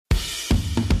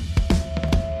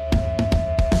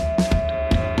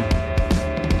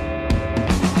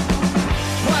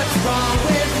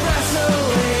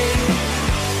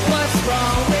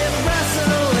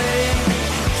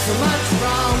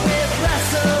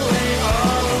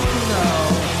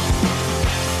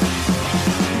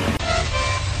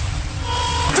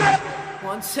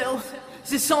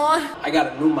this on? I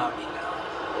got a new mommy now.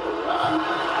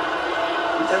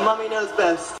 And mommy knows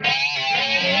best.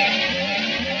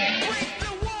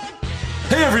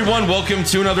 Hey everyone, welcome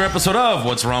to another episode of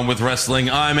What's Wrong with Wrestling.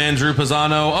 I'm Andrew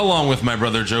Pisano, along with my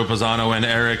brother Joe Pisano and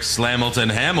Eric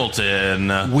Slamilton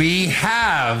Hamilton. We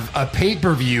have a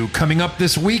pay-per-view coming up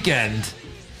this weekend.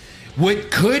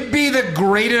 What could be the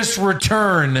greatest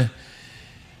return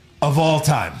of all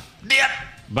time. Yep.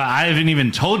 But I haven't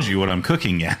even told you what I'm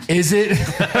cooking yet. Is it?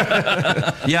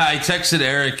 Yeah, I texted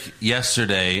Eric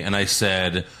yesterday and I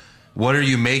said, what are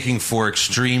you making for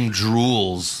Extreme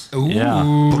Drools? Ooh.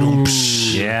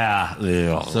 Yeah.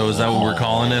 Yeah. So is that what we're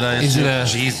calling it? Is it a...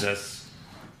 Jesus.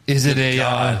 Is it a...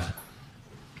 God.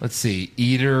 Let's see.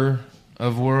 Eater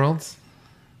of Worlds?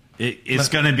 It's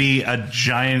going to be a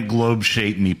giant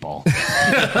globe-shaped meatball.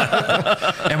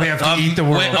 And we have to eat the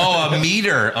world. A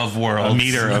meter of worlds. A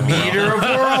meter of Meter of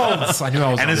Worlds. I knew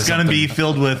I was. And it's going to be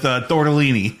filled with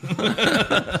tortellini.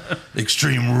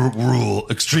 Extreme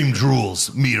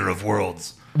Drools, meter of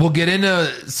worlds. We'll get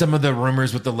into some of the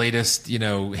rumors with the latest,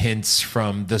 hints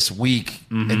from this week.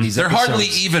 In these They're episodes. hardly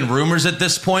even rumors at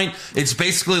this point. It's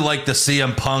basically like the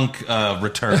CM Punk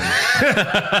return.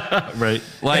 Right.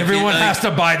 Like Everyone has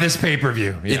to buy this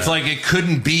pay-per-view. It's like it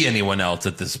couldn't be anyone else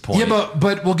at this point. Yeah,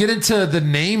 but we'll get into the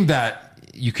name that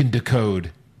you can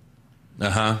decode.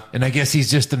 And I guess he's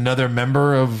just another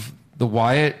member of the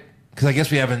Wyatt, because I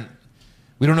guess we don't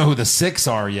know who the six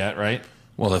are yet, right?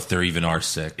 Well, if there even are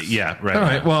six. Yeah, right. All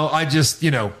right. Well, I just,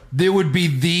 there would be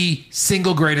the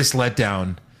single greatest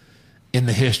letdown in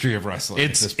the history of wrestling.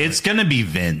 It's going to be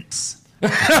Vince. You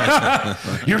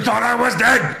thought I was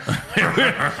dead.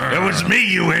 It was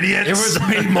me, you idiots. It was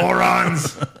me,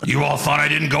 morons. You all thought I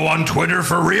didn't go on Twitter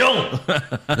for real?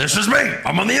 This is me.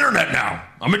 I'm on the internet now.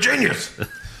 I'm a genius.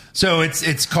 So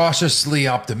it's cautiously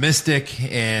optimistic,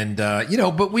 and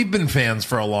but we've been fans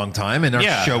for a long time, and our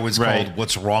show is called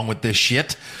 "What's Wrong with This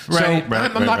Shit." Right, so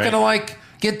I'm not gonna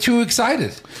get too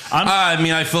excited.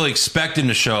 I fully expect him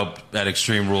to show up at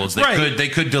Extreme Rules. They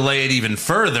could delay it even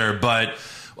further, but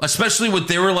especially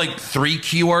there were like 3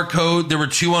 QR code. There were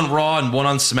 2 on Raw and 1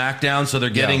 on SmackDown, so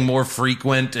they're getting more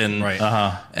frequent and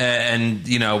and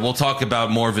we'll talk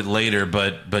about more of it later.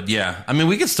 But yeah, I mean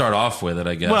we could start off with it,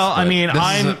 I guess. Well, I mean,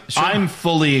 Sure. I'm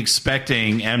fully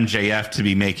expecting MJF to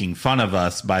be making fun of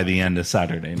us by the end of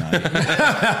Saturday night.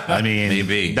 I mean,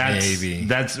 Maybe.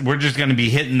 that's we're just going to be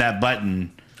hitting that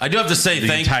button. I do have to say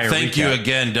thank you recap.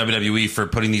 again, WWE, for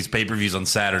putting these pay-per-views on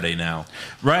Saturday now.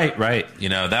 Right.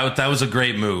 That was a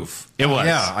great move. It was.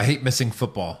 Yeah, I hate missing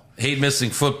football. Hate missing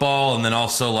football, and then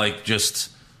also just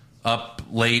up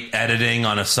late editing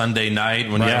on a Sunday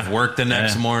night when you have work the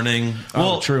next morning.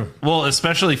 Well, true. Well,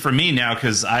 especially for me now,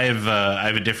 because I have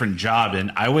a different job,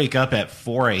 and I wake up at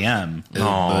 4 a.m. for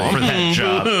that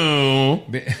job.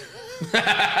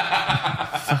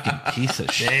 Fucking piece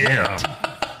of shit. Damn.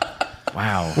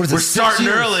 Wow. What is it, We're 6 starting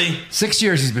years? early. 6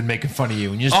 years he's been making fun of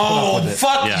you, and you just put up with it.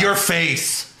 Fuck your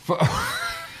face.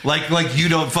 Like you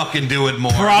don't fucking do it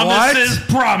more.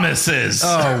 Promises.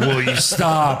 Oh, will you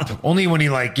stop? Only when he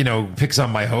picks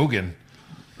on my Hogan.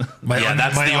 That's my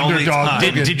the only underdog time.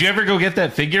 Hogan. Did you ever go get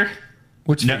that figure?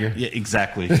 Which No, figure? yeah,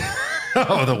 exactly.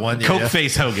 Oh, the one. Coke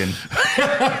face Hogan.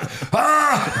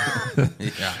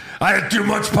 I had too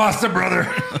much pasta, brother.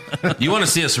 You want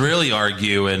to see us really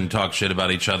argue and talk shit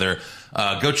about each other?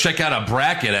 Go check out a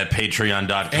bracket at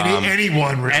patreon.com.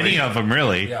 Anyone, really. Any of them,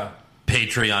 really. Yeah.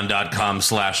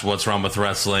 Patreon.com/What's Wrong with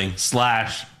Wrestling. /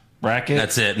 bracket.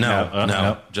 That's it.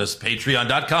 No. Just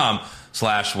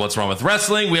patreon.com/What's Wrong with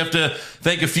Wrestling. We have to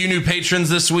thank a few new patrons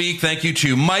this week. Thank you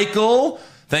to Michael.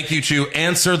 Thank you to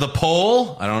Answer the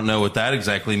Poll. I don't know what that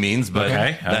exactly means, but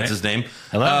that's his name.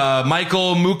 Hello.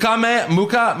 Michael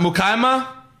Mukaima,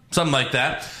 something like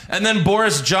that. And then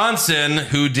Boris Johnson,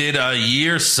 who did a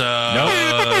year sub.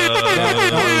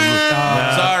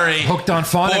 Sorry. Hooked on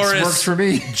Phonics Boris works for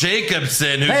me.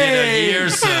 Jacobson, who did a year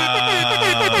sub.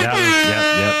 Yep.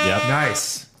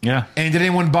 Nice. Yeah. And did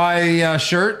anyone buy a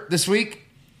shirt this week?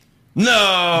 No.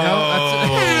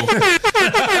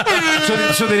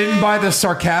 So they didn't buy the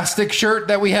sarcastic shirt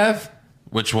that we have?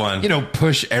 Which one?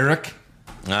 Push Eric.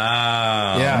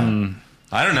 Yeah.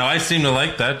 I don't know. I seem to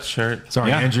like that shirt.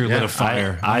 Sorry, Andrew lit a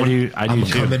fire. I do I'm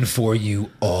too. coming for you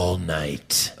all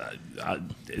night.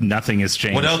 Nothing has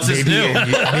changed. What else is new?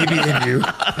 Maybe in you.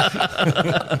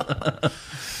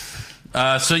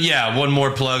 So yeah, one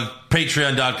more plug.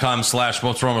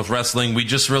 Patreon.com/What's Wrong with Wrestling. We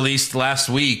just released last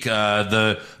week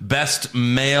the best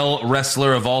male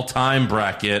wrestler of all time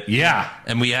bracket. Yeah.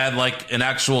 And we had like an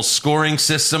actual scoring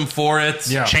system for it.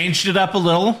 Yeah. Changed it up a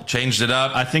little. Changed it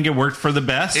up. I think it worked for the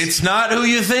best. It's not who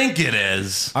you think it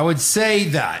is. I would say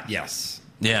that, yes.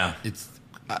 Yeah. It's,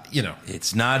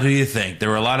 It's not who you think. There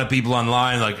were a lot of people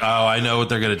online like, oh, I know what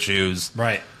they're going to choose.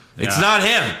 right. It's Yeah. not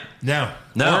him. No.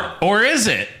 No. Or is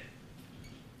it?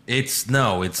 It's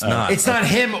not. It's not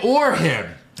him or him.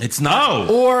 It's not.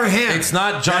 Or him. It's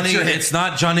not Johnny. That's your It's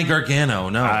not Johnny Gargano.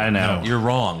 No, I know. You're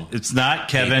wrong. It's not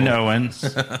Kevin Owens.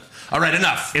 All right,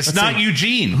 enough. It's not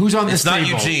Eugene. Who's on this It's not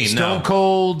table? Eugene, Stone no.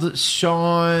 Cold,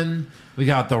 Sean. We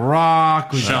got The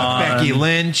Rock. We got Sean. Becky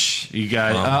Lynch. You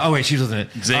got Oh wait, she wasn't it.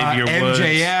 Xavier Woods.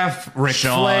 MJF, Ric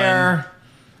Sean. Flair.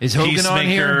 Is Hogan on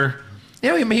here?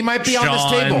 Peacemaker. He might be on this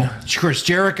Sean. table. Chris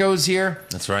Jericho's here.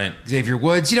 That's right. Xavier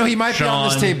Woods. He might be on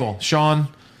this Sean. table. Sean.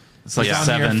 It's like Down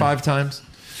 7. here 5 times.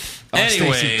 Stacey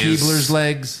Anyways. Keebler's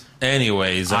legs.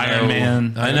 Anyways, Iron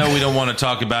Man. I know we don't want to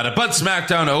talk about it, but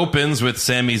SmackDown opens with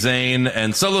Sami Zayn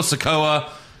and Solo Sikoa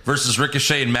versus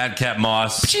Ricochet and Madcap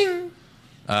Moss. Ching.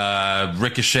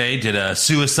 Ricochet did a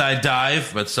suicide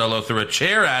dive, but Solo threw a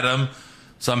chair at him,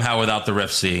 somehow without the ref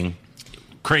seeing.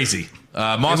 Crazy.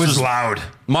 Moss It was loud.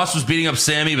 Moss was beating up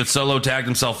Sammy, but Solo tagged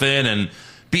himself in and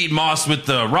beat Moss with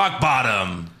the rock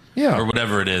bottom. Yeah. Or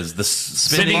whatever it is. The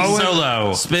spinning Spinning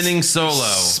solo. Spinning solo.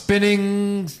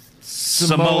 Spinning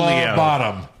Samoa Samoa.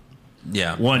 bottom.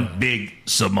 Yeah. One big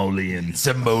Samoleon.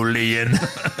 Samoleon.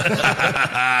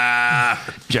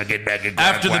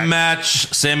 After the match,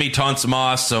 Sammy taunts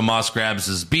Moss, so Moss grabs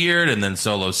his beard, and then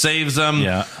Solo saves him.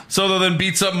 Yeah. Solo then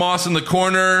beats up Moss in the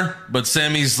corner, but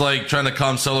Sammy's like trying to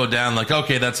calm Solo down, like,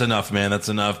 okay, that's enough, man, that's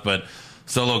enough. But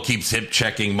Solo keeps hip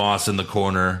checking Moss in the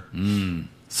corner.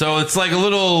 So it's like a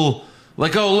little,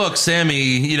 like, oh, look,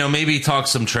 Sammy, maybe he talks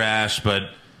some trash, but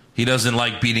he doesn't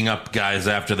like beating up guys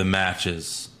after the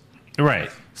matches.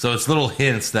 Right. So it's little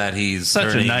hints that he's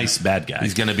Such a nice bad guy.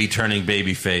 He's going to be turning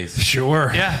babyface. Sure.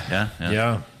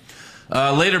 Yeah.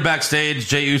 Later backstage,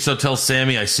 Jey Uso tells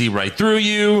Sammy, I see right through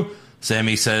you.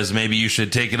 Sammy says, maybe you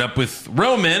should take it up with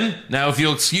Roman. Now, if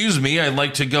you'll excuse me, I'd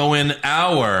like to go in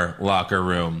our locker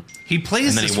room. He plays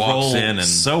And then this he walks role in and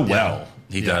so well.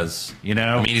 He does. You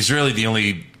know? I mean, he's really the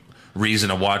only reason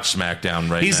to watch SmackDown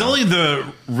right He's now. only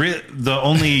the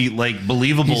only like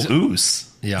believable Oos.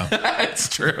 Yeah. It's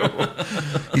true.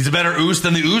 He's a better Oos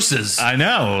than the Ooses. I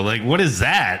know. Like, what is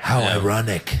that? How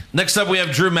ironic. Next up, we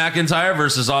have Drew McIntyre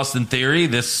versus Austin Theory.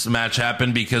 This match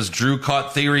happened because Drew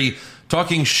caught Theory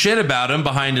talking shit about him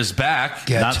behind his back.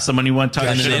 Not someone you want to talk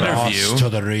in shit an about. interview. To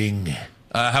the ring.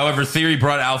 However, Theory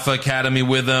brought Alpha Academy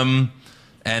with him,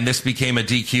 and this became a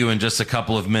DQ in just a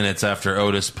couple of minutes after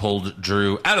Otis pulled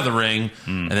Drew out of the ring.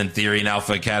 And then Theory and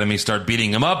Alpha Academy start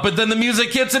beating him up, but then the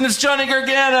music hits and it's Johnny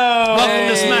Gargano.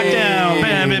 Welcome to SmackDown.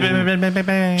 Bam, bam, bam, bam, bam, bam,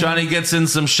 bam. Johnny gets in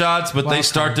some shots, but they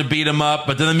start to beat him up,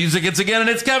 but then the music hits again and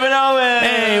it's Kevin Owens.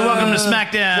 Hey, welcome to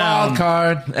SmackDown. Wild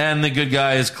card. And the good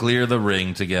guys clear the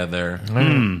ring together.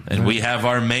 And we have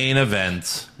our main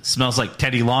event. Smells like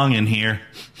Teddy Long in here.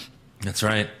 That's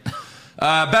right.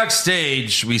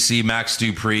 Backstage, we see Max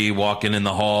Dupree walking in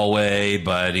the hallway,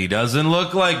 but he doesn't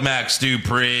look like Max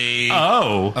Dupree.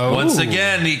 Oh. Once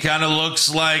again, he kind of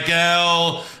looks like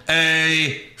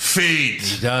L.A. Feet.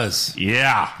 He does.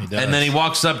 Yeah. He does. And then he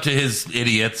walks up to his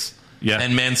idiots,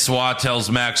 and Mansois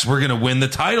tells Max, we're going to win the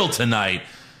title tonight.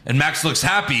 And Max looks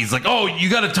happy. He's like, oh,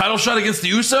 you got a title shot against the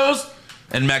Usos?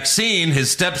 And Maxine,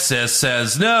 his stepsis,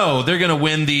 says, no, they're going to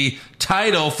win the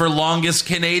title for longest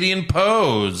Canadian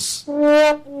pose.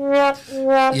 Yeah. What?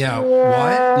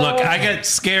 Look, I got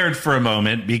scared for a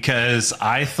moment because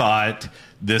I thought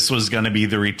this was going to be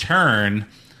the return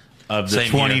of the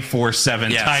Same here.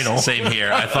 24/7 Yes, title. Same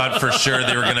here. I thought for sure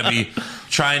they were going to be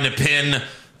trying to pin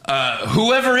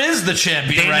whoever is the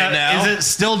champion right now. Is it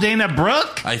still Dana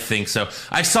Brooke? I think so.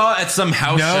 I saw at some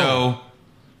house show.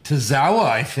 Tozawa,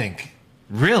 I think.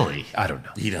 Really? I don't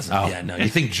know. He doesn't. Yeah, no. You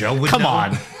think Joe would Come know?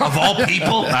 on. Of all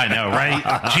people? I know, right?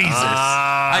 Jesus.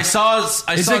 I saw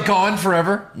Is it gone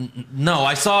forever? No,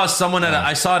 I saw someone at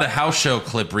a house show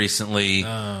clip recently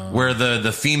where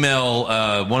the female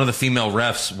one of the female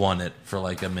refs won it for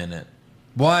like a minute.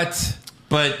 What?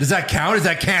 But Does that count? Is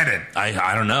that canon?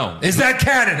 I don't know. Is that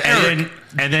canon, Eric?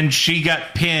 And then she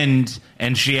got pinned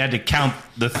and she had to count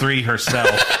the 3 herself.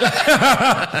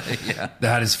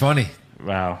 That is funny.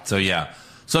 Wow. So yeah.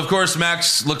 So of course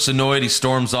Max looks annoyed. He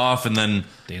storms off, and then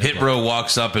Hit Row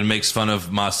walks up and makes fun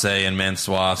of Masse and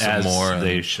Mansois some As more.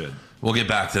 they should. We'll get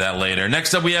back to that later.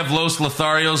 Next up, we have Los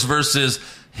Lotharios versus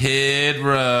Hit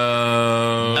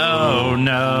Row. Oh,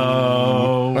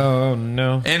 no. Oh,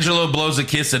 no. Angelo blows a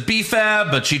kiss at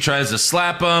B-Fab, but she tries to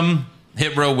slap him.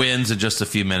 Hit Row wins in just a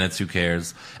few minutes. Who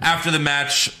cares? After the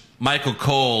match, Michael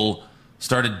Cole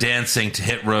started dancing to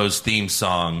Hit Row's theme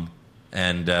song.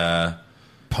 And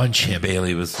punch him.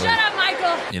 Bailey was like... Shut up,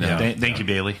 Michael! You know, Thank you,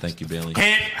 Bailey. Thank you, Bailey.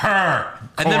 Hit her,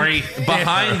 Corey. And then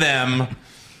behind them,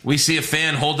 we see a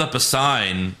fan hold up a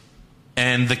sign,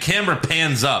 and the camera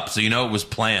pans up, so you know it was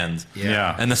planned.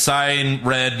 Yeah. And the sign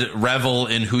read, "Revel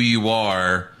in who you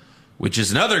are," which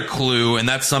is another clue, and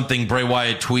that's something Bray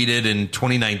Wyatt tweeted in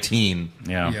 2019.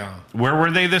 Yeah. Where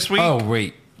were they this week? Oh,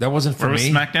 wait. That wasn't for Where was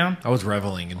me. SmackDown? I was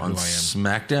reveling in who I On am.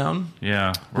 SmackDown?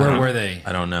 Yeah. Where were they?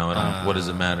 I don't know. What does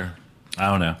it matter? I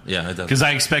don't know. Yeah, it does. Because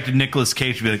I expected Nicolas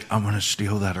Cage to be like, I'm going to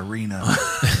steal that arena.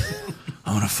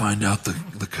 I'm going to find out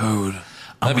the code.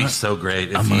 That'd be so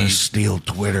great. If I'm going he, to steal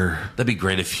Twitter. that'd be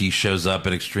great if he shows up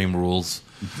at Extreme Rules.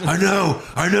 I know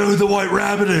who the White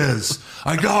Rabbit is.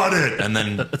 I got it. And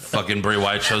then fucking Bray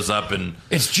Wyatt shows up and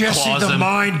It's Jesse claws the him,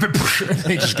 Mind.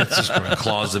 He just gets destroyed.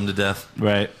 claws him to death.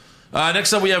 Right.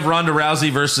 Next up, we have Ronda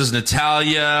Rousey versus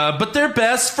Natalya, but they're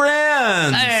best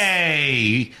friends.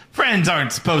 Hey, friends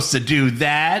aren't supposed to do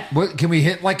that. What, can we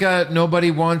hit like a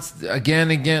nobody wants again?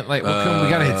 Like, what we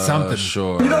got to hit something.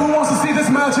 Sure. You know who wants to see this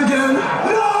match again?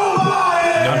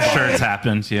 Nobody! I'm sure it's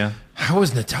happened, yeah. How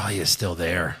is Natalya still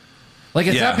there? Like,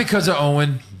 is Yeah. that because of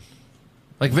Owen?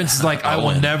 Like, Vince is like, I will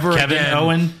Owen. never Kevin again.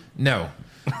 Owen? No.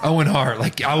 Owen Hart.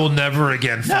 Like, I will never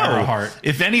again fire a Hart.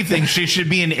 If anything, she should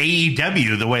be in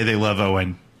AEW the way they love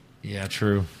Owen. Yeah,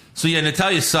 true. So yeah,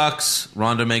 Natalya sucks.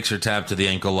 Ronda makes her tap to the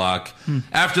ankle lock.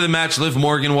 After the match, Liv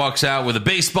Morgan walks out with a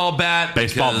baseball bat.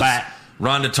 Baseball because bat.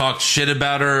 Ronda talked shit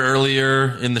about her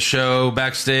earlier in the show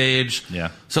backstage. Yeah.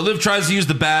 So Liv tries to use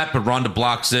the bat, but Ronda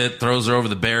blocks it, throws her over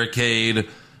the barricade,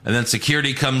 and then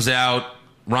security comes out.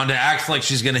 Ronda acts like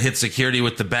she's going to hit security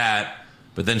with the bat,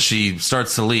 but then she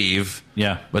starts to leave.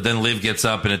 Yeah. But then Liv gets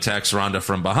up and attacks Ronda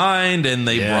from behind, and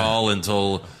they Yeah. brawl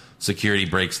until security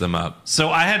breaks them up.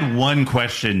 So I had one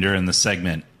question during the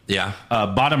segment. Yeah.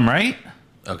 Bottom right?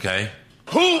 Okay.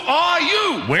 Who are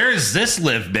you? Where has this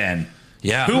Liv been?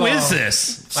 Yeah. Who is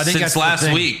this? I think Since that's the last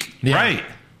thing. week. Yeah. Right.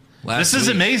 Last This is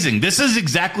week. amazing. This is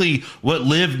exactly what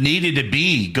Liv needed to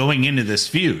be going into this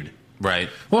feud. Right.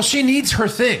 Well, she needs her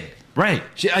thing. Right.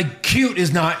 Cute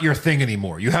is not your thing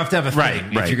anymore. You have to have a thing Right,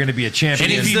 if right. you're going to be a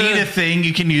champion. And if needs you to- need a thing,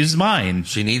 you can use mine.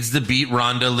 She needs to beat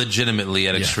Ronda legitimately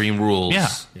at Extreme Rules. Yeah.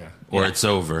 Yeah. Or it's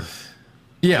over.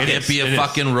 Yeah. It can't be a It is.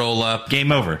 fucking roll up.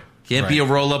 Game over. Can't be a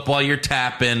roll up while you're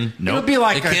tapping. Nope. It'll be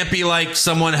like It can't be like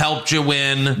someone helped you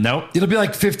win. Nope. It'll be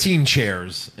like 15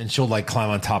 chairs, and she'll like climb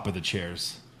on top of the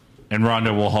chairs. And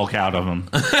Ronda will Hulk out of them.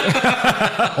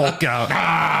 Hulk out.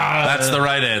 That's the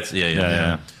right answer.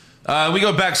 Yeah. Yeah. We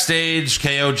go backstage.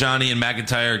 KO, Johnny, and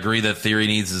McIntyre agree that Theory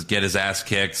needs to get his ass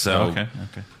kicked. So Okay.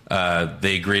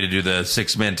 they agree to do the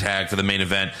 6-man tag for the main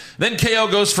event. Then KO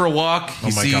goes for a walk. He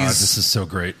Oh my sees, God, this is so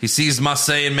great. He sees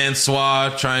Massey and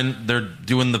Mansois they're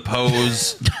doing the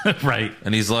pose. Right.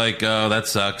 And he's like, oh, that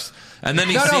sucks. And then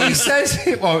he No, he sees...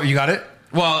 says, well, you got it?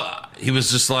 Well, he was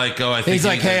just like, oh, I think... He's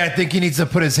like, hey, I think he needs to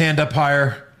put his hand up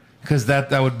higher because that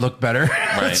would look better.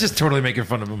 Right. It's just totally making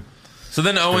fun of him. So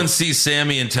then Owen sees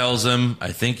Sammy and tells him,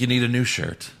 I think you need a new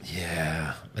shirt.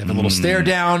 Yeah. They have a little stare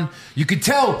down. You could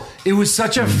tell it was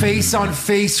such a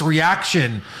face-on-face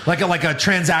reaction, like a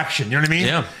transaction. You know what I mean?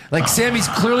 Yeah. Like Sammy's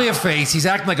clearly a face. He's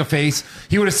acting like a face.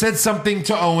 He would have said something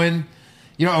to Owen,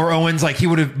 or Owen's like he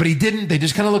would have, but he didn't. They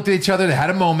just kind of looked at each other. They had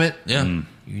a moment. Yeah.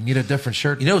 You need a different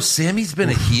shirt. You know, Sammy's been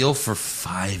a heel for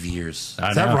 5 years.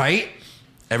 Is that right?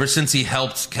 Ever since he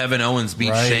helped Kevin Owens beat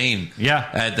Right. Shane Yeah.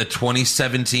 at the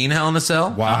 2017 Hell in a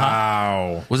Cell.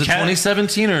 Wow. Was it Kev-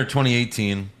 2017 or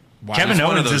 2018? Kevin It's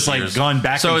one of Owens those has like years. gone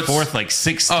back So and it's- forth like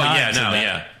 6 Oh, times. yeah, no, in that.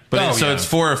 yeah. But Oh, so yeah. it's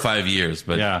 4 or 5 years.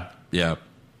 But Yeah.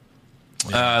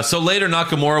 So later,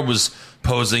 Nakamura was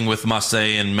posing with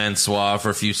Massey and Mansois for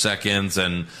a few seconds,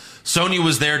 and Sonya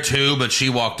was there too, but she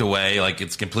walked away. Like,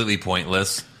 it's completely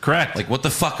pointless. Correct. Like, what the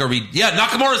fuck are we... Yeah,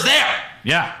 Nakamura's there!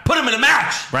 Yeah. Put him in a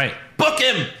match! Right. Book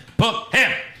him! Book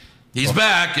him! He's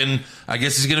back, and I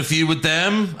guess he's going to feud with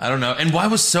them. I don't know. And why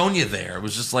was Sonya there? It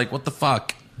was just like, what the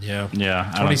fuck? Yeah. Yeah. I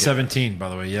don't get- 2017, by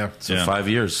the way. Yeah. So Yeah. 5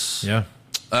 years. Yeah.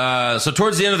 So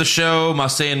towards the end of the show,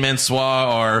 Massey and Mansois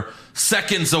are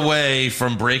seconds away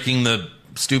from breaking the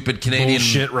stupid Canadian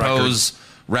Bullshit record. pose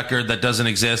record that doesn't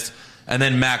exist. And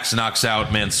then Max knocks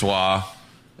out Mansois.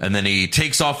 And then he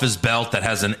takes off his belt that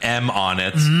has an M on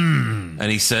it. And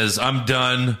he says, I'm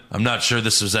done. I'm not sure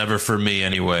this was ever for me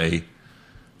anyway.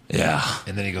 Yeah.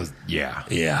 And then he goes, yeah.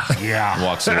 Yeah. Yeah.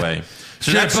 Walks away.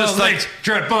 So that's just like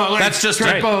Triple H. That's just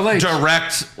Triple H.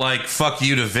 direct, like, fuck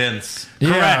you to Vince.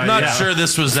 Yeah, Correct. Not yeah. sure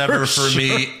this was ever for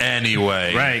me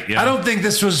anyway. Right. Yeah. I don't think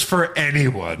this was for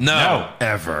anyone. No.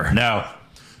 Ever. No.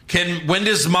 When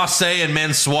does Massey and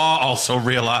Mansois also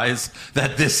realize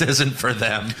that this isn't for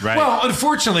them? Right. Well,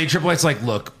 unfortunately, Triple H's like,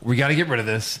 look, we got to get rid of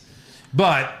this.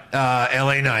 But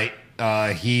LA Knight,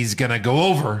 he's going to go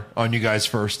over on you guys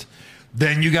first.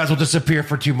 Then you guys will disappear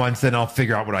for 2 months. Then I'll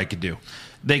figure out what I can do.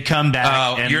 They come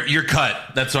back. And You're cut.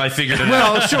 That's why I figured it out.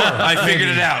 Well, sure. I figured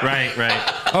it out. Right.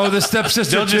 Oh, the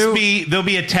stepsister They'll too? they'll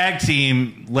be a tag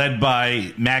team led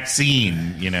by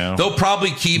Maxine, you know. They'll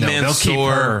probably keep No, they'll keep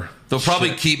Mansoor. her. They'll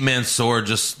probably keep Mansoor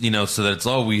just, so that it's,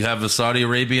 we have a Saudi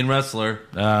Arabian wrestler,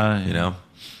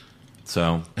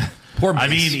 So, Poor I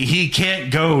Mace. mean, he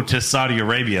can't go to Saudi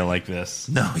Arabia like this.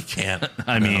 no, he can't.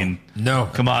 I mean, no.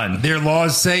 come on. Their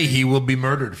laws say he will be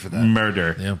murdered for that.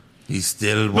 Murder. Yeah. He's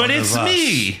still one But of it's us.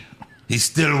 me. He's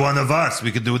still one of us.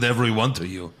 We can do whatever we want to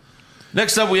you.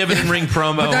 Next up, we have an in-ring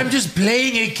promo. But I'm just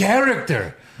playing a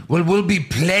character. Well, we'll be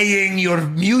playing your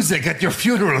music at your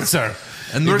funeral, sir.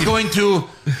 And we're going to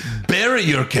bury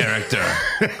your character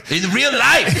in real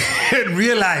life. In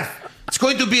real life. It's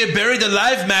going to be a buried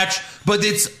alive match, but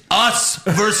it's us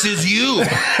versus you.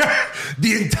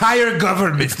 The entire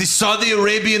government. It's the Saudi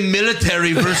Arabian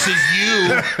military versus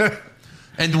you.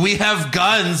 And we have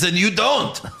guns and you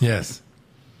don't. Yes.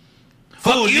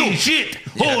 Holy shit.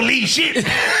 Holy shit.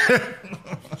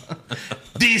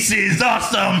 This is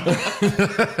awesome.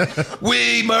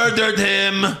 We murdered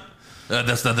him.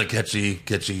 That's not a catchy.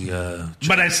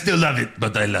 But I still love it.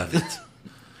 But I love it.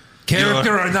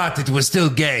 Character or not, it was still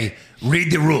gay.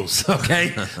 Read the rules, okay?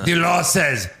 The law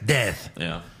says death.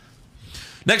 Yeah.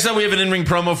 Next up, we have an in-ring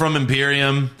promo from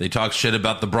Imperium. They talk shit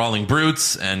about the Brawling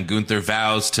Brutes, and Gunther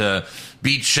vows to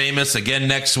beat Sheamus again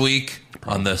next week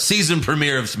on the season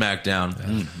premiere of SmackDown.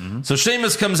 Mm-hmm. So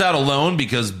Sheamus comes out alone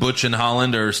because Butch and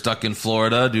Holland are stuck in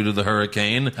Florida due to the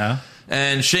hurricane.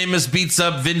 And Sheamus beats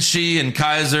up Vinci and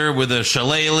Kaiser with a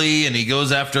shillelagh, and he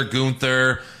goes after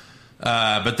Gunther.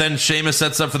 But then Sheamus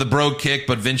sets up for the Brogue Kick,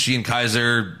 but Vinci and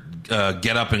Kaiser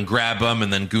get up and grab him,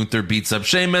 and then Gunther beats up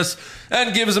Sheamus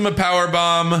and gives him a power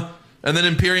bomb. And then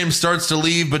Imperium starts to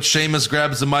leave, but Sheamus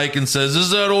grabs the mic and says, "Is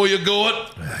that all you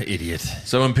got?" Idiot.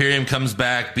 So Imperium comes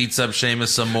back, beats up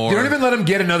Sheamus some more. They don't even let him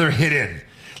get another hit in.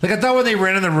 Like, I thought when they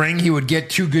ran in the ring, he would get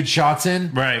 2 good shots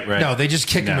in. Right. No, they just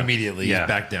kick him No. immediately. Yeah. He's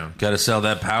back down. Got to sell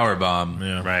that power bomb.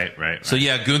 Yeah. Right. So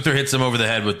yeah, Gunther hits him over the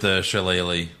head with the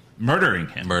shillelagh, Murdering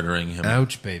him. murdering him.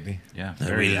 Ouch, baby. Yeah.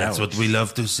 That's what we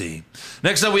love to see.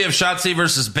 Next up, we have Shotzi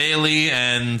versus Bayley,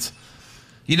 and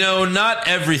not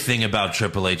everything about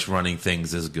Triple H running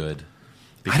things is good.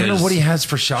 I don't know what he has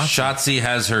for shots. Shotzi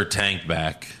has her tank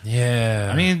back.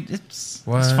 Yeah. I mean, it's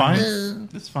What? fine.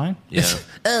 It's fine. Yeah,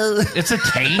 It's a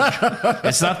tank.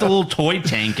 It's not the little toy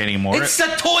tank anymore. it's a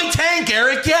toy tank,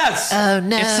 Eric. Yes,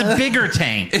 It's a bigger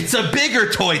tank. it's a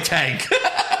bigger toy tank.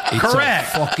 It's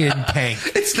correct. a fucking tank.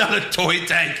 It's not a toy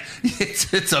tank.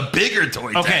 It's a bigger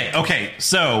toy tank. Okay.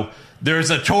 So there's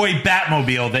a toy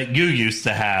Batmobile that you used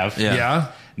to have.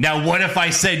 Yeah. Now, what if I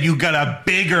said you got a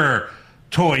bigger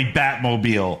toy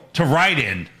Batmobile to ride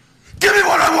in? Give me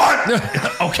what I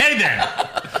want! Okay, then.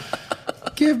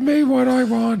 Give me what I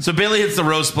want. So Bayley hits the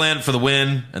rose plant for the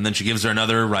win, and then she gives her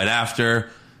another right after.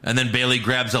 And then Bayley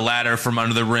grabs a ladder from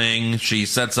under the ring. She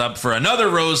sets up for another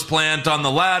rose plant on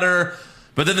the ladder.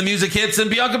 But then the music hits and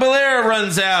Bianca Belair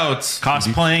runs out.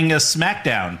 Cosplaying a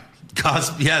SmackDown.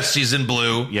 Yes, she's in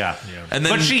blue. Yeah. And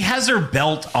then But she has her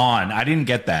belt on. I didn't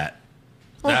get that.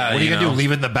 What are you going to do?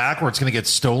 Leave it in the back where it's going to get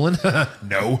stolen?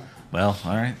 No. Well,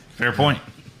 all right. Fair point.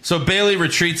 So Bayley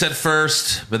retreats at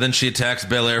first, but then she attacks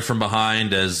Belair from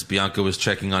behind as Bianca was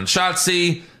checking on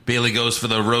Shotzi. Bayley goes for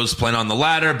the rose plant on the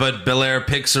ladder, but Belair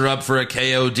picks her up for a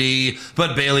KOD,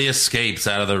 but Bayley escapes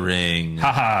out of the ring.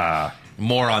 Haha.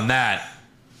 More on that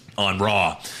on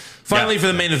Raw. Finally, for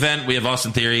the main event, we have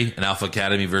Austin Theory and Alpha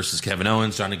Academy versus Kevin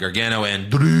Owens, Johnny Gargano,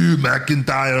 and Drew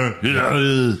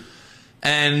McIntyre.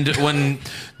 And when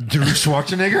Drew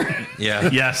Schwarzenegger? yeah.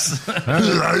 Yes.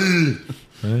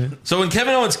 So when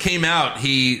Kevin Owens came out,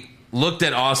 he looked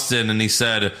at Austin and he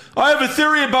said, "I have a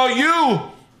theory about you.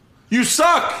 You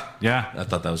suck." Yeah. I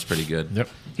thought that was pretty good. Yep.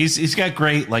 He's got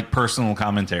great personal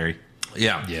commentary.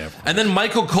 Yeah. Yeah. And then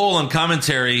Michael Cole on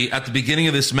commentary at the beginning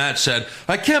of this match said,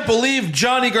 "I can't believe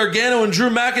Johnny Gargano and Drew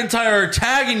McIntyre are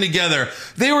tagging together.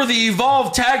 They were the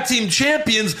Evolve Tag Team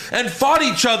Champions and fought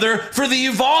each other for the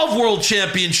Evolve World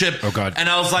Championship." Oh, God. And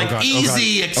I was like, Oh, God.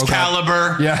 easy, Oh, God.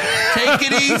 Excalibur. Yeah.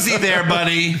 Take it easy there,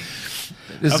 buddy.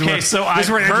 This Okay, so I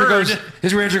Andrew heard- goes, this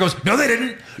is where Andrew goes, no, they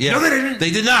didn't. Yeah. No, they didn't.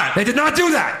 They did not. They did not do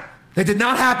that. They did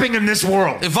not happen in this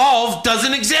world. Evolve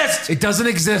doesn't exist. It doesn't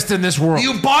exist in this world.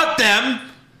 You bought them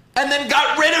and then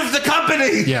got rid of the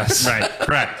company. Yes. Right.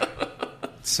 Correct.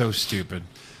 So stupid.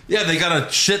 Yeah, they got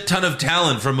a shit ton of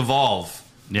talent from Evolve.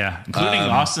 Yeah, including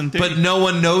Austin. But no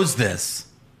one knows this.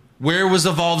 Where was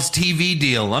Evolve's TV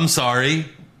deal? I'm sorry.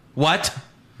 What?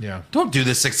 Yeah. Don't do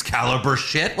this Excalibur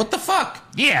shit. What the fuck?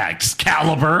 Yeah,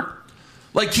 Excalibur.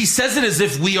 Like, he says it as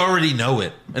if we already know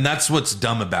it. And that's what's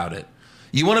dumb about it.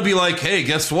 You want to be like, hey,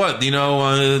 guess what? You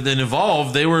know, in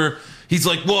Evolve, they were... He's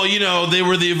like, well, you know, they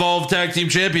were the Evolve Tag Team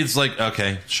Champions. Like,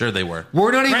 okay, sure they were.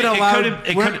 We're not even allowed.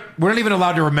 We're not even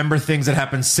allowed to remember things that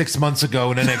happened 6 months ago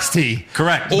in NXT.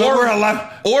 Correct. Or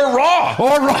Raw. Or Raw.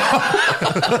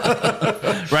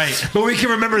 Right. But we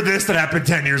can remember this that happened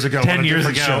 10 years ago. 10 years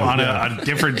ago show. on a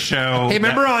different show. Hey,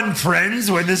 remember on Friends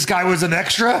when this guy was an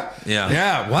extra? Yeah.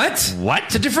 Yeah. What? What?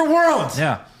 It's a different world.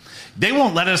 Yeah. They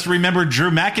won't let us remember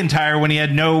Drew McIntyre when he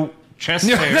had no chest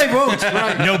No, hair. they won't.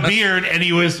 Right. No beard, and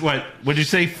he was, what would you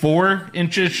say, 4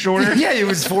 inches shorter? Yeah, he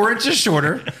was 4 inches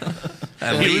shorter.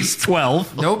 At He was least.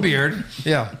 12. No beard.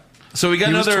 Yeah. So we got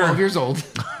He was 12 another... years old.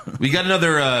 We got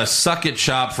another suck it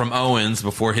chop from Owens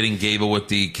before hitting Gable with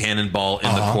the cannonball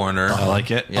in the corner. I like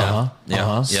it. Yeah.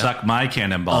 Yeah. Suck my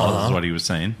cannonball is what he was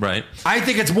saying. Right. I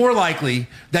think it's more likely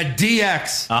that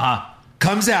DX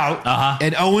comes out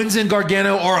and Owens and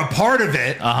Gargano are a part of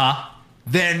it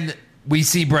then we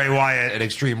see Bray Wyatt at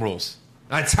Extreme Rules.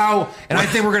 That's how, and I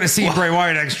think we're going to see Bray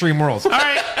Wyatt at Extreme Rules. All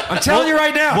right. I'm telling you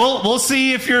right now. We'll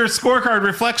see if your scorecard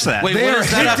reflects that. Wait, They what are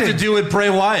does that have to hinted. do with Bray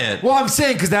Wyatt? Well, I'm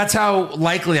saying because that's how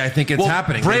likely I think it's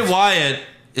happening. Bray Wyatt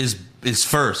is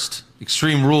first.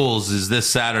 Extreme Rules is this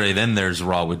Saturday. Then there's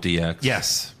Raw with DX.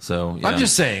 Yes. So yeah. I'm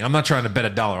just saying. I'm not trying to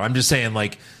bet $1. I'm just saying,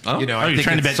 like, you know, I you're think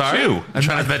trying to it's- bet two. I'm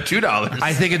trying to bet $2.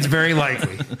 I think it's very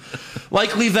likely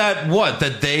Likely that what?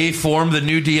 That they form the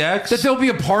new DX? that they'll be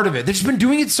a part of it. They've just been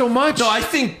doing it so much. No, I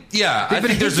think I been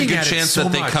think there's a hinting good at it chance so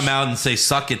that they much. come out and say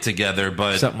suck it together,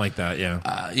 but Something like that,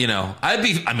 yeah. you know, I'd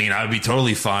be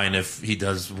totally fine if he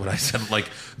does what I said, like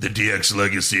the DX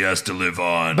legacy has to live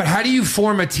on. But how do you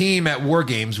form a team at War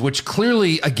Games, which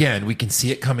clearly, again, we can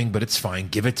see it coming, but it's fine.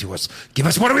 Give it to us. Give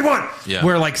us what do we want? Yeah.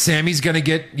 Where, like, Sammy's going to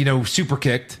get, you know, super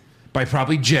kicked by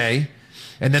probably Jay,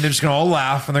 and then they're just going to all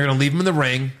laugh, and they're going to leave him in the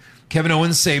ring. Kevin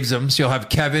Owens saves him, so you'll have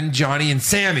Kevin, Johnny, and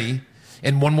Sammy,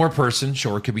 and one more person.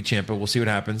 Sure, it could be Ciampa. We'll see what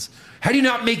happens. How do you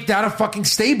not make that a fucking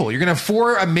stable? You're going to have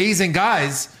 4 amazing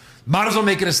guys. Might as well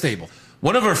make it a stable.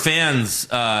 One of our fans,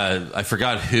 I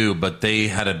forgot who, but they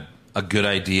had a good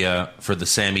idea for the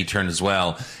Sammy turn as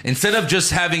well. Instead of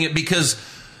just having it, because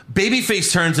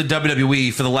babyface turns in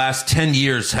WWE for the last 10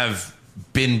 years have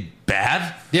been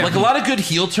bad. Yeah. Like a lot of good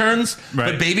heel turns,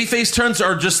 Right. but babyface turns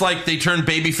are just like they turn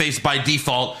babyface by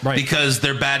default Right. because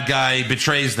their bad guy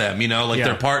betrays them, you know, like Yeah.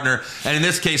 their partner. And in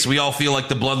this case, we all feel like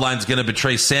the Bloodline's going to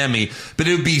betray Sammy, but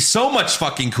it would be so much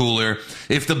fucking cooler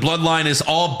if the Bloodline is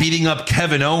all beating up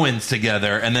Kevin Owens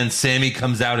together and then Sammy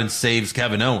comes out and saves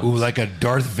Kevin Owens. Ooh, like a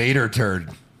Darth Vader turd.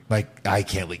 Like, I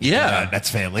can't leave. Yeah. That's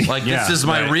family. Like, Yeah, this is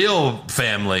my right. real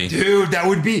family. Dude, that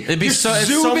would be. It'd be just so- it's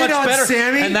zoom so in much on better.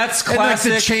 Sammy, And that's And like the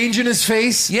classic- change in his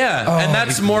face. Yeah, Oh, and that's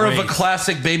that'd be more of a great.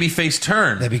 classic babyface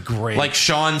turn. That'd be great. Like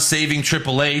Shawn saving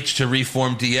Triple H to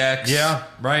reform DX. Yeah,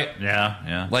 right.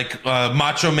 Yeah. Like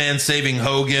Macho Man saving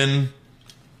Hogan.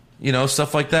 You know,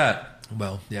 stuff like that.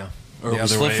 Well, yeah. Or The it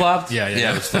was other way. flip-flopped? Yeah.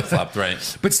 it was flip-flopped, right.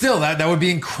 But still, that would be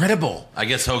incredible. I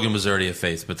guess Hogan was already a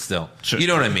face, but still. Sure. You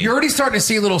know what I mean? You're already starting to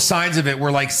see little signs of it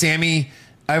where, like, Sammy,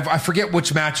 I forget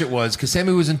which match it was, because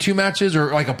Sammy was in 2 matches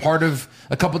or, like, a part of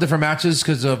a couple different matches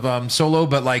because of Solo,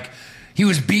 but, like, he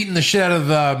was beating the shit out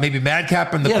of maybe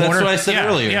Madcap in the corner. that's what I said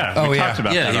earlier. Yeah, Oh, we yeah. talked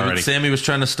about that Yeah, already. Sammy was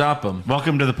trying to stop him.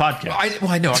 Welcome to the podcast.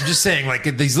 I know. I'm just saying, like,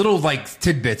 these little, like,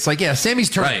 tidbits. Like, yeah,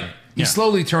 Sammy's turning. Right. He's Yeah.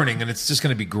 slowly turning, and it's just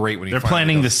going to be great when he They're finally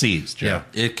planting the does. seeds, Joe.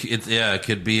 Yeah. It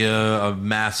could be a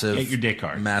massive, Get your dick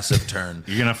hard. massive turn.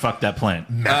 You're going to fuck that plant.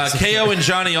 KO and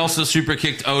Johnny also super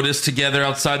kicked Otis together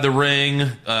outside the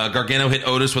ring. Gargano hit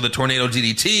Otis with a tornado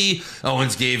DDT.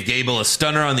 Owens gave Gable a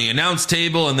stunner on the announce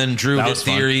table, and then Drew That hit was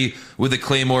fun. Theory with a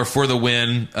Claymore for the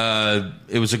win.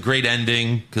 It was a great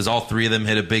ending because all 3 of them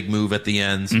hit a big move at the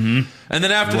end. And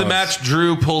then after the match,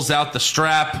 Drew pulls out the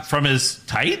strap. From his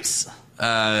tights?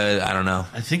 I don't know.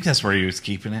 I think that's where he was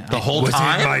keeping it. The whole What's in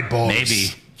time? my balls? Maybe.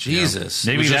 Jesus.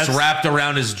 Maybe it was just that's- wrapped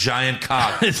around his giant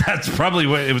cock. That's probably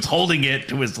what it was holding it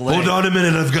to his leg. Hold on a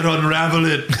minute, I've got to unravel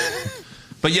it.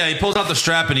 But yeah, he pulls out the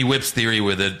strap and he whips Theory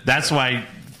with it. That's why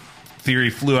Theory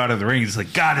flew out of the ring. He's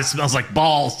like, God, it smells like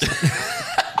balls.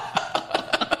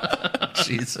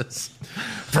 Jesus.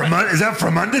 Is that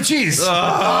from under cheese? Oh,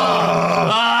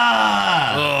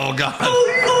 God.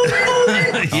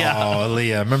 Yeah. Oh,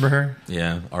 Aaliyah. Remember her?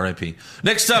 Yeah, R.I.P.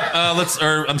 Next up,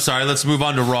 let's move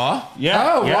on to Raw.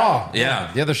 Yeah. Oh, Raw.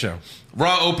 Yeah. The other show.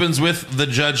 Raw opens with the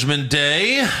Judgment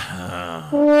Day.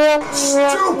 Stupid,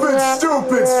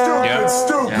 stupid, stupid, stupid,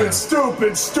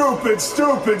 stupid, stupid,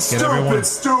 stupid, stupid,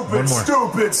 stupid,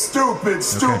 stupid, stupid,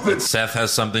 stupid. Seth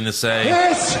has something to say.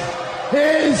 This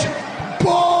is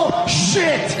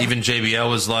bullshit. Even JBL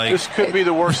was like, This could be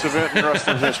the worst event in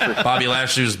wrestling history. Bobby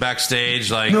Lashley was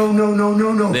backstage, like,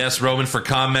 No. they asked Roman for I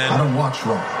comment. don't watch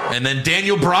Raw. And then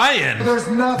Daniel Bryan. There's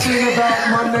nothing about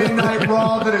Monday Night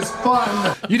Raw that is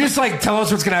fun. You just tell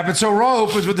us what's going to happen. So Raw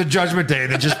opens with the Judgment Day,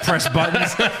 and then just press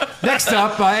buttons. Next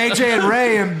up, AJ and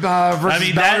Ray versus I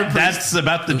mean, Balor and Priest. that's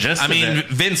about the gist of it.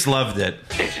 Vince loved it.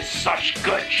 This is such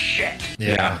good shit.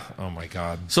 Yeah. Oh, my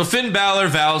God. So Finn Balor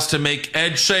vows to make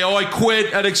Edge say, I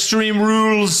quit at Extreme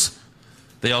Rules.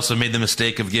 They also made the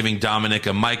mistake of giving Dominic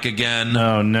a mic again.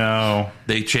 Oh, no.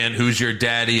 They chant, who's your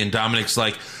daddy? And Dominic's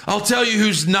like, I'll tell you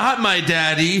who's not my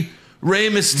daddy, Rey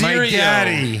Mysterio. My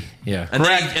daddy. Yeah. And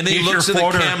then he He's looks your at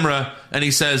the father. camera and he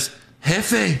says,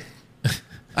 Jefe,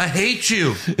 I hate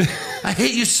you. I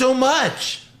hate you so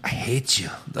much. I hate you.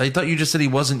 I thought you just said he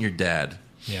wasn't your dad.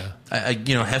 Yeah.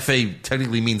 Jefe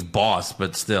technically means boss,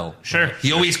 but still. Sure.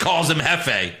 He always calls him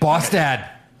Jefe. Boss dad.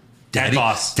 Daddy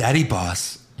boss. Daddy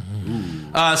boss.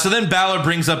 So then Balor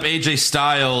brings up AJ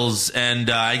Styles, and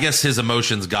I guess his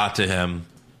emotions got to him.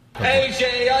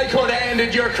 AJ, I could have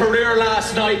ended your career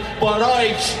last night, but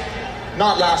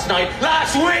not last night,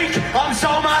 last week! I'm so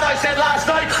mad I said last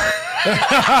night!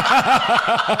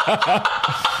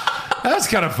 That's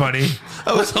kind of funny.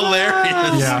 That was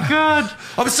hilarious. Yeah. God.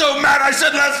 I'm so mad I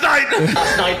said last night.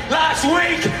 Last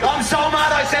week! I'm so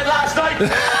mad I said last night!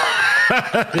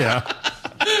 Yeah.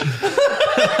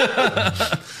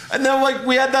 And then,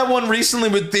 we had that one recently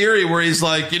with Theory where he's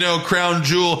like, Crown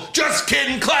Jewel, just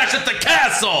kidding, Clash at the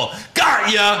Castle. Got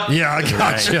ya. Yeah, I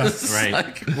gotcha. It's Right.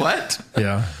 like, what?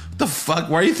 Yeah. The fuck?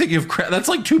 Why are you thinking of That's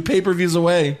like 2 pay-per-views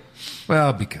away.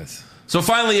 Well, because So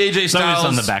finally, AJ It's always Styles.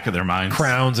 on the back of their minds.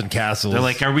 crowns and castles. They're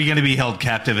like, are we going to be held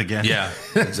captive again? Yeah,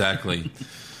 exactly.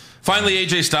 Finally,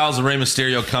 AJ Styles and Rey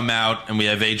Mysterio come out, and we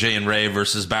have AJ and Rey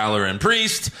versus Balor and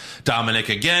Priest. Dominic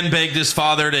again begged his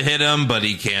father to hit him, but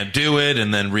he can't do it.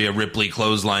 And then Rhea Ripley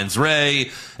clotheslines Rey.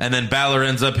 And then Balor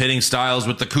ends up hitting Styles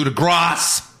with the coup de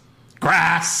grace.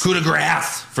 Coup de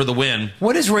grace for the win.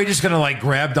 When is Ray just going to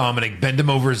grab Dominic, bend him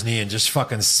over his knee, and just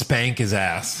fucking spank his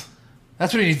ass?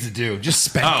 That's what he needs to do. Just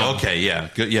spank him. Oh, okay, yeah.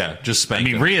 Good, yeah, just spank I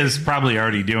mean, him. Rhea's probably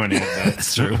already doing it.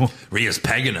 That's true. Rhea's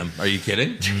pegging him. Are you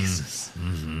kidding? Jesus.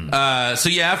 So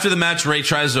yeah, after the match, Ray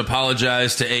tries to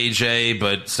apologize to AJ,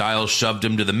 but Styles shoved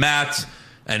him to the mat,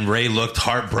 and Ray looked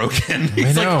heartbroken.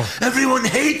 He's know. like, everyone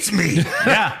hates me.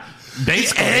 Yeah.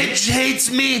 Basically. Edge hates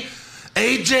me,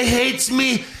 AJ hates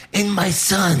me, and my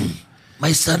son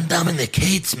Dominic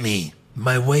hates me.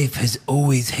 My wife has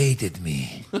always hated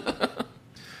me.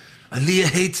 Aaliyah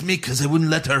hates me because I wouldn't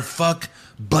let her fuck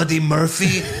Buddy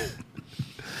Murphy.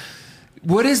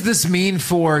 What does this mean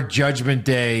for Judgment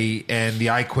Day and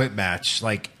the I Quit match?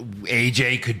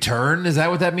 AJ could turn? Is that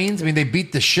what that means? I mean, they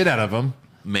beat the shit out of him.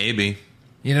 Maybe.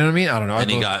 You know what I mean? I don't know.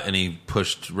 And he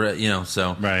pushed,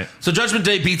 so. Right. So Judgment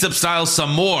Day beats up Styles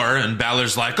some more, and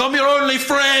Balor's like, I'm your only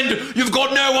friend. You've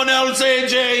got no one else,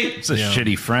 AJ. It's a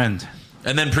shitty friend.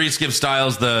 And then Priest gives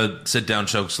Styles the sit-down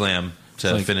choke slam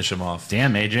to finish him off.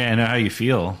 Damn, AJ, I know how you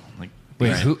feel.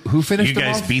 Wait, who finished You him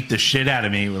guys off? beat the shit out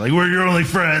of me. We're your only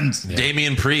friends. Yeah.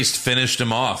 Damian Priest finished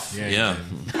him off. Yeah.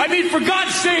 I mean, for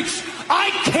God's sakes, I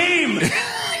came!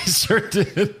 He sure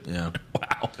did. Yeah.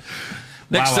 Wow.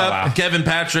 Next Wow, up, wow. Kevin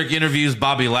Patrick interviews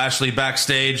Bobby Lashley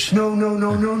backstage. No.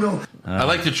 I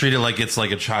like to treat it like it's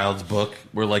like a child's book,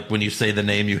 where when you say the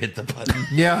name, you hit the button.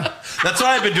 Yeah. That's what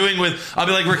I've been doing I'll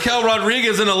be like, Raquel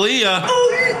Rodriguez and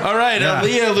Aaliyah. All right, Yeah.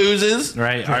 Aaliyah loses.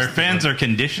 Right. Our fans are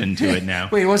conditioned to it now.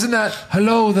 Wait, wasn't that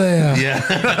hello there?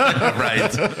 Yeah,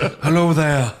 right. Hello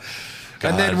there.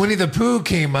 And then Winnie the Pooh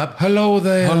came up. Hello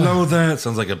there. Hello there.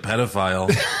 Sounds like a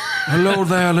pedophile. Hello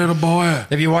there, little boy.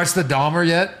 Have you watched the Dahmer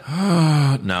yet?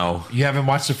 No. You haven't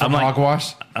watched it from I'm like-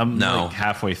 Hogwash? I'm No.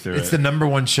 halfway through It's it. the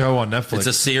 #1 show on Netflix. It's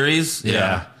a series?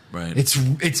 Yeah. Right.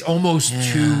 It's almost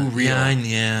too real.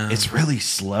 Yeah. It's really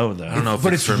slow, though. I don't know if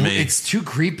But it's for me. It's too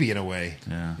creepy in a way.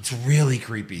 Yeah. It's really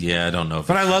creepy. Yeah, I don't know. If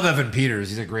But I love Evan Peters.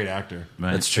 He's a great actor.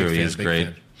 That's true. Big He fan, is big great.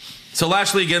 fan. So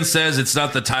Lashley again says it's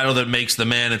not the title that makes the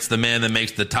man, it's the man that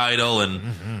makes the title.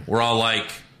 And we're all like,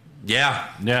 yeah,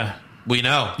 Yeah. we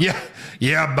know.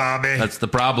 Yeah, Bobby. That's the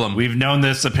problem. We've known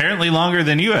this apparently longer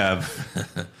than you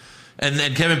have. And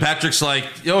then Kevin Patrick's like,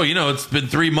 "Oh, it's been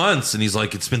 3 months," and he's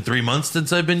like, "It's been 3 months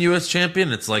since I've been U.S.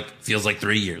 champion." It's like feels like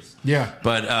 3 years. Yeah,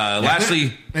 but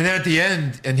Lashley, and then at the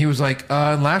end, and he was like,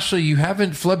 "Lashley, you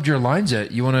haven't flubbed your lines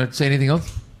yet. You want to say anything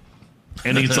else?"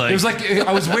 And he's like, it was like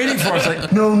I was waiting for. I was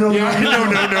like, No,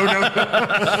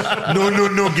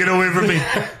 get away from me.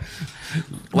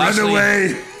 Run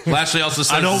away. Lashley also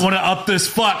says, I don't want to up this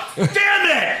fuck. Damn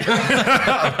it!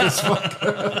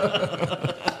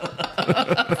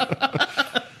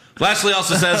 Lashley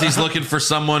also says he's looking for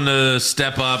someone to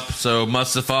step up, so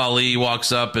Mustafa Ali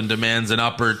walks up and demands an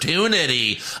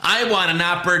opportunity. I want an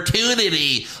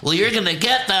opportunity. Well, you're going to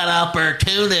get that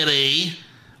opportunity.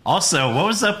 Also, what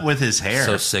was up with his hair?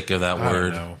 So sick of that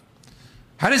word.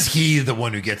 How does he the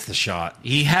one who gets the shot?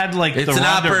 He had like it's the an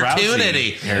Ronda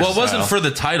opportunity. Rousey Well, it wasn't hairstyle. for the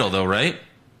title, though, right?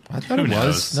 I thought it was.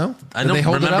 knows? No, I Did don't they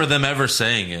hold it remember up? them ever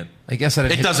saying it. I guess I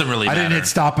didn't. It doesn't really I didn't matter. hit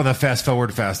stop on the fast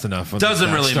forward fast enough.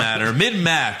 Doesn't really matter.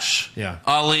 Mid-match, Yeah.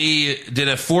 Ali did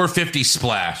a 450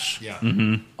 splash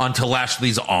onto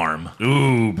Lashley's arm.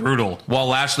 Ooh, brutal. While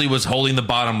Lashley was holding the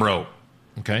bottom rope.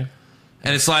 Okay.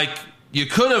 And it's like, you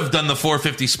could have done the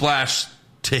 450 splash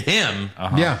to him.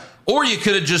 Yeah. Or you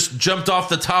could have just jumped off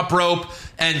the top rope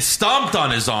and stomped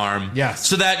on his arm. Yes.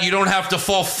 So that you don't have to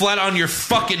fall flat on your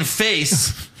fucking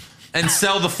face and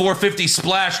sell the 450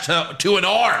 splash to an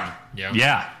arm.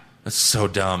 Yeah. That's so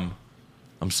dumb.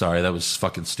 I'm sorry, that was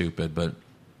fucking stupid, but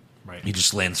he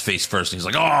just lands face first and he's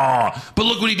like, "Oh, but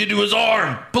look what he did to his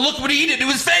arm. But look what he did to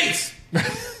his face."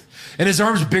 And his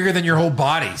arm's bigger than your whole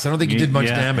body, so I don't think he did much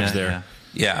damage there. Yeah.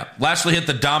 Yeah, Lashley hit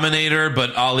the Dominator,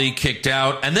 but Ali kicked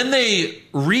out. And then they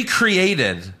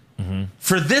recreated,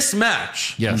 for this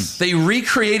match, Yes. they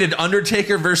recreated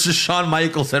Undertaker versus Shawn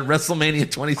Michaels at WrestleMania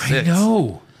 26. I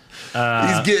know.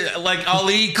 Like,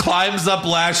 Ali climbs up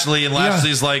Lashley, and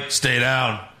Lashley's like, "Stay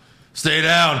down. Stay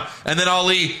down." And then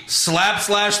Ali slaps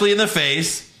Lashley in the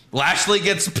face. Lashley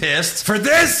gets pissed. For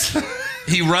this?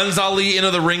 He runs Ali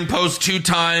into the ring post 2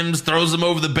 times, throws him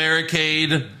over the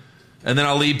barricade. And then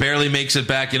Ali barely makes it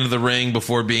back into the ring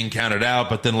before being counted out.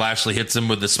 But then Lashley hits him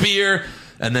with the spear.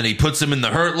 And then he puts him in the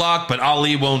hurt lock. But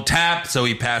Ali won't tap, so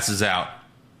he passes out.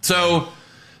 So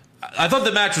I thought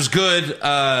the match was good,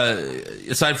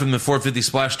 aside from the 450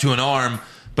 splash to an arm.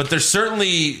 But there's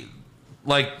certainly,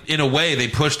 like, in a way, they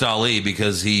pushed Ali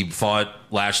because he fought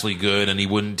Lashley good and he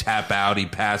wouldn't tap out. He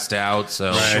passed out.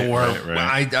 So Sure.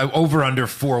 I over under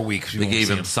 4 weeks. they gave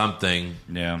him something.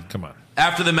 Yeah. Come on.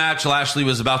 After the match, Lashley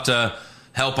was about to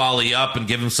help Ali up and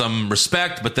give him some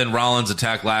respect, but then Rollins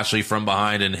attacked Lashley from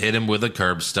behind and hit him with a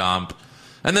curb stomp.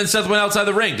 And then Seth went outside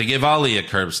the ring to give Ali a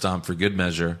curb stomp for good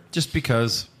measure. Just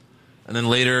because. And then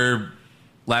later,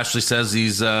 Lashley says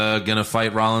he's going to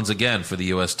fight Rollins again for the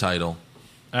U.S. title,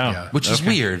 Oh, which is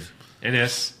weird. It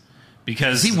is.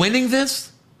 Because Is he winning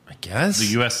this? I guess. the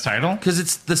U.S. title? Because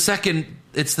it's the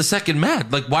second match.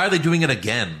 Like, why are they doing it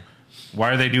again?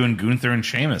 Why are they doing Gunther and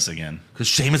Sheamus again? Because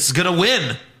Sheamus is going to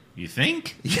win. You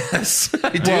think? Yes, I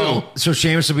do. Well, so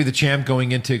Sheamus will be the champ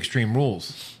going into Extreme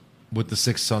Rules with the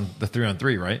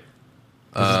 3-on-3, right?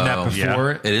 Isn't that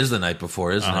before it? It is the night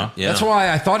before, isn't it? Yeah. That's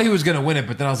why I thought he was going to win it,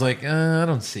 but then I was like, I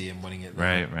don't see him winning it.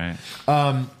 Right.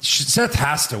 Seth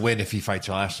has to win if he fights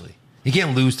Lashley. He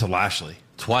can't lose to Lashley.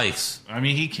 Twice. I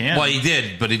mean, he can. Well, he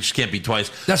did, but it just can't be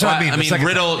twice. That's what I mean, I the mean, second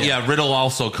Riddle. time, yeah. Riddle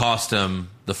also cost him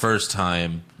the first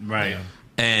time, Right.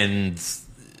 and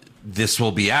this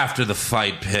will be after the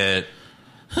fight pit.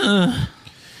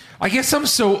 I guess I'm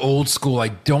so old school. I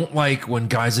don't like when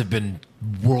guys have been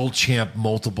world champ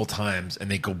multiple times and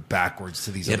they go backwards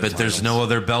to these Yeah, other but there's titles. no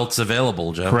other belts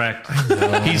available, Joe. Correct.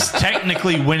 He's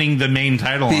technically winning the main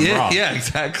title on Raw. Yeah,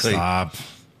 exactly. Stop.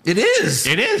 It is.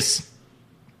 It is.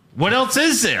 What else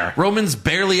is there? Roman's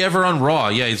barely ever on Raw.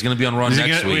 Yeah, he's going to be on Raw Is he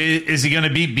next gonna, week. is he going to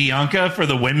beat Bianca for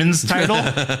the women's title?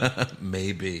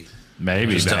 Maybe.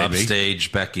 Maybe, Just to maybe.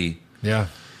 upstage Becky. Yeah.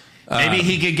 Maybe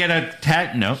he could get a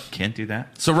tag. Nope, can't do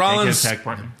that. So Can't Rollins get a tag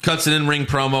partner. cuts an in-ring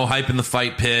promo, hyping the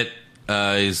fight pit.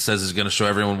 He says he's going to show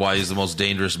everyone why he's the most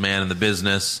dangerous man in the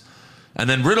business. And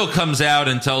then Riddle comes out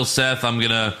and tells Seth, I'm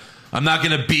not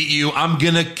going to beat you. I'm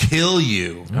going to kill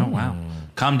you. Oh, wow.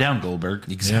 Calm down, Goldberg.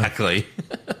 Exactly.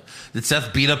 Did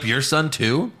Seth beat up your son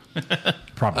too?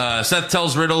 Probably. Seth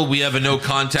tells Riddle we have a no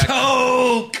contact.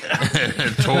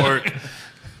 Torque.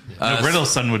 No, Riddle's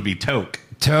son would be Toke.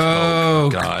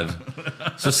 Toke. God.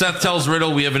 So Seth tells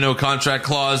Riddle we have a no contract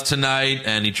clause tonight,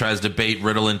 and he tries to bait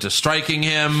Riddle into striking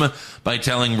him by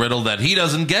telling Riddle that he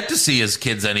doesn't get to see his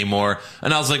kids anymore.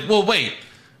 And I was like, well, wait,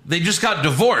 they just got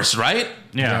divorced, right?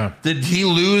 Yeah. Did he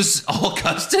lose all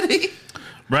custody?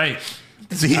 Right.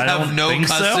 Does he I have don't no think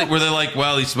custody? so. Where they're like,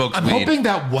 well, he smokes I'm weed. hoping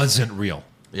that wasn't real.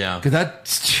 Yeah. Because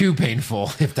that's too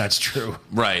painful if that's true.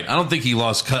 Right. I don't think he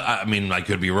lost. I mean, I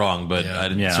could be wrong, but I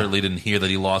certainly didn't hear that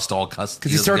he lost all custody.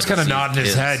 Because he starts kind of nodding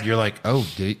his head. You're like, oh,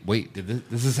 did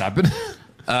this happen?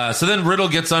 So then Riddle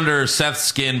gets under Seth's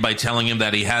skin by telling him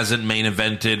that he hasn't main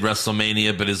evented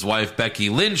WrestleMania, but his wife Becky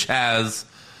Lynch has.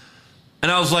 And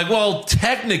I was like, well,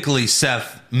 technically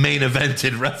Seth main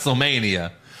evented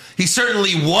WrestleMania. He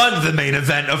certainly won the main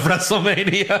event of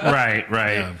WrestleMania. Right.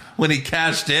 Yeah. When he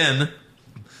cashed in.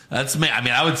 That's me. I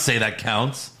mean, I would say that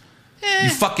counts. You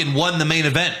fucking won the main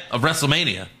event of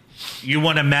WrestleMania. You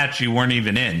won a match you weren't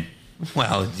even in.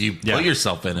 Well, you put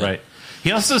yourself in it. Right.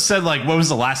 He also said, like, what was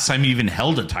the last time you even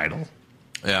held a title?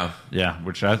 Yeah. Yeah,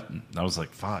 which I was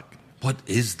like, fuck. What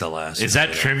is the last? Is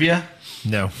that trivia?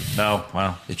 No. Oh,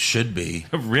 wow. It should be.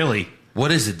 Really?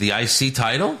 What is it? The IC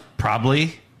title?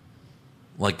 Probably.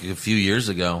 Like a few years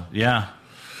ago. Yeah.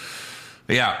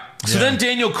 Yeah. So then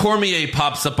Daniel Cormier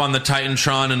pops up on the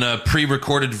Titantron in a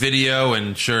pre-recorded video,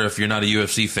 and sure, if you're not a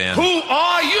UFC fan, Who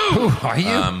are you?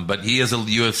 but he is a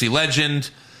UFC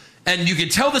legend, and you can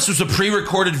tell this was a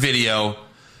pre-recorded video.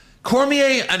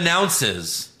 Cormier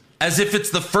announces, as if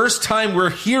it's the first time we're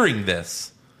hearing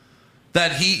this,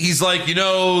 that he's like, you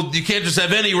can't just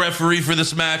have any referee for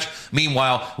this match.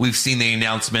 Meanwhile, we've seen the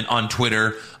announcement on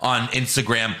Twitter, on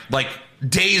Instagram, like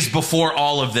days before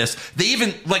all of this. They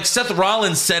even, like, Seth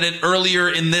Rollins said it earlier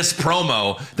in this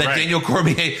promo that Daniel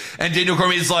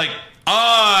Cormier's like,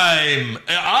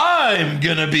 I'm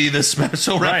gonna be the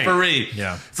special referee. Right.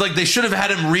 Yeah. It's like they should have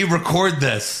had him re-record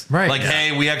this. Right. Like,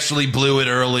 hey, we actually blew it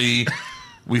early.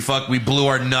 we blew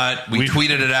our nut. We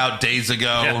tweeted it out days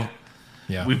ago.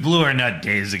 Yeah. We blew our nut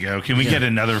days ago. Can we get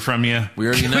another from you? We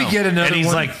already know. We get another And he's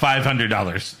one? like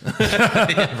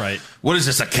 $500. Right. What is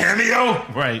this, a cameo?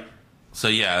 Right. So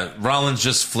yeah, Rollins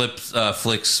just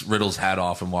flicks Riddle's hat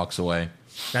off and walks away.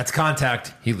 That's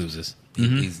contact. He loses.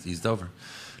 He's over.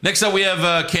 Next up, we have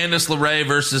Candice LeRae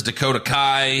versus Dakota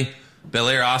Kai.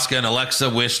 Belair, Asuka, and Alexa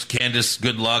wished Candice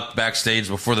good luck backstage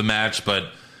before the match,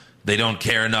 but they don't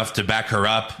care enough to back her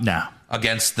up. No.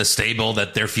 Against the stable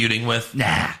that they're feuding with.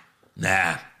 Nah.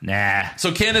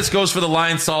 So Candice goes for the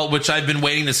lion salt, which I've been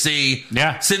waiting to see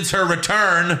since her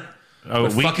return. A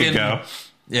week ago.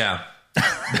 Yeah.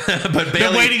 But Bayley,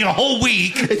 been waiting a whole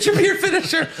week. It should be your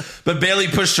finisher. But Bayley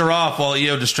pushed her off while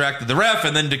Io distracted the ref,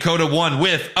 and then Dakota won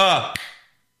with a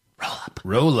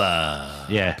Roll up.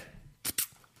 Yeah.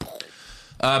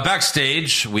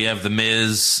 Backstage, we have The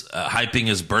Miz hyping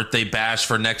his birthday bash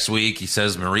for next week. He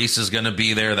says Maurice is going to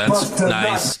be there. That's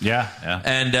nice. Yeah.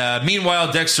 And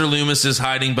meanwhile, Dexter Lumis is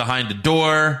hiding behind a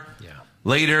door. Yeah.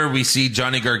 Later, we see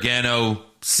Johnny Gargano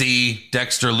see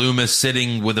Dexter Lumis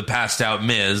sitting with a passed out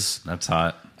Miz. That's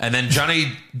hot. And then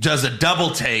Johnny does a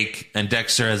double take, and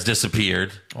Dexter has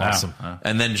disappeared. Awesome. Wow.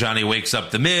 And then Johnny wakes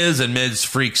up the Miz, and Miz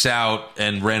freaks out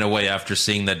and ran away after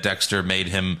seeing that Dexter made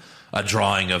him a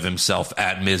drawing of himself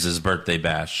at Miz's birthday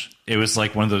bash. It was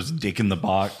like one of those dick in the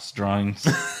box drawings.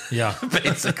 Yeah.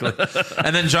 Basically.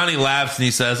 And then Johnny laughs and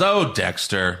he says, "Oh,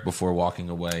 Dexter," before walking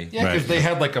away. Yeah, because they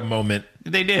had like a moment.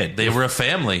 They did. They were a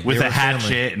family. With were a a hatchet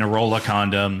family. and a roll of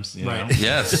condoms. You know?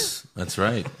 Yes, that's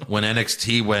right. When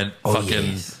NXT went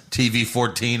fucking TV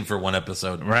 14 for one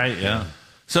episode. Right, yeah.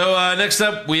 So next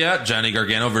up, we have Johnny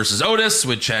Gargano versus Otis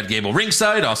with Chad Gable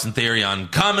ringside, Austin Theory on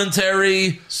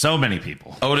commentary. So many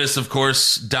people. Otis, of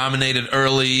course, dominated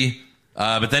early,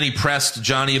 but then he pressed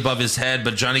Johnny above his head,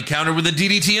 but Johnny countered with a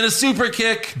DDT and a super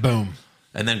kick. Boom.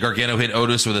 And then Gargano hit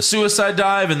Otis with a suicide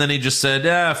dive, and then he just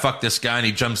said, fuck this guy, and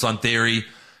he jumps on Theory,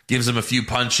 gives him a few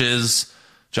punches.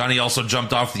 Johnny also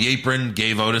jumped off the apron,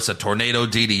 gave Otis a tornado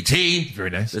DDT. Very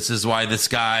nice. This is why this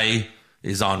guy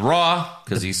is on Raw,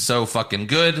 because he's so fucking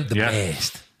good. The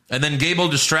best. And then Gable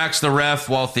distracts the ref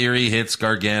while Theory hits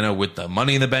Gargano with the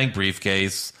Money in the Bank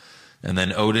briefcase. And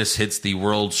then Otis hits the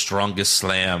world's strongest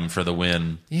slam for the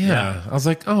win. Yeah. I was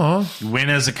like, oh, You win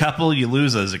as a couple, you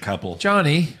lose as a couple.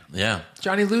 Johnny. Yeah.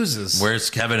 Johnny loses. Where's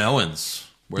Kevin Owens?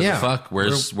 Where the fuck?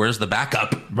 Where's the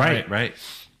backup? Right.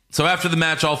 So after the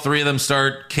match, all three of them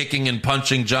start kicking and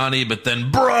punching Johnny, but then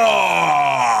Braun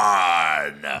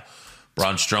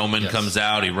Strowman comes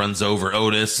out. He runs over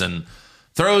Otis and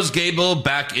throws Gable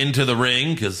back into the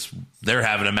ring because they're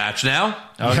having a match now.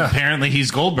 Apparently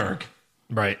he's Goldberg.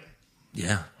 Right.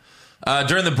 Yeah.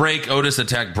 During the break, Otis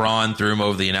attacked Braun, threw him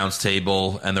over the announce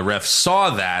table, and the ref saw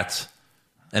that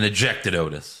and ejected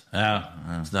Otis.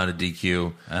 It's not a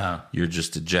DQ. You're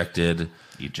just ejected.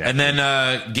 And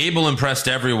then Gable impressed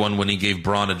everyone when he gave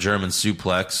Braun a German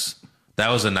suplex. That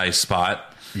was a nice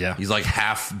spot. Yeah. He's like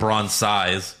half Braun's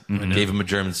size. And gave him a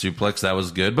German suplex. That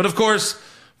was good. But of course,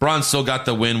 Braun still got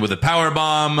the win with a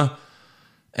powerbomb.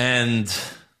 And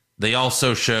they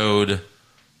also showed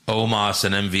Omos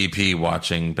and MVP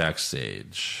watching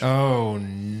backstage. Oh,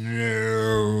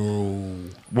 no.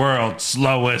 World's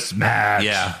slowest match.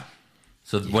 Yeah.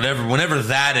 So whenever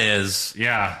that is,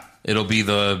 it'll be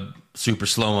the super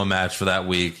slow-mo match for that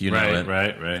week. You know it.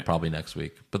 Right. Probably next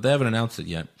week. But they haven't announced it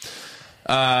yet.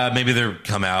 Maybe they'll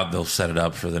come out. They'll set it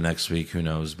up for the next week. Who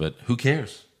knows? But who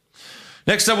cares?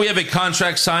 Next up, we have a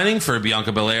contract signing for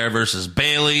Bianca Belair versus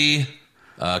Bayley.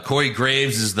 Corey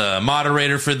Graves is the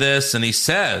moderator for this, and he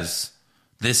says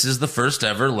this is the first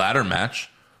ever ladder match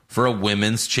for a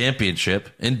women's championship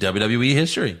in WWE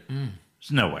history.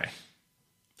 There's no way.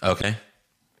 Okay.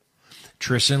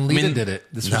 Trish and Lita did it.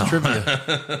 This was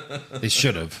trivia. They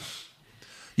should have.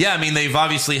 Yeah, I mean, they've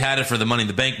obviously had it for the Money in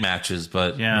the Bank matches,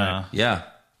 but Yeah.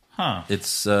 Huh.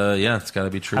 It's it's got to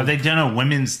be true. Have they done a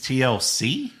women's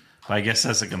TLC? Well, I guess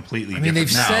that's a completely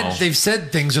different... they've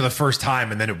said things are the first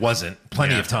time, and then it wasn't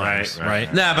plenty of times,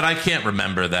 right? Nah, but I can't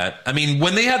remember that. I mean,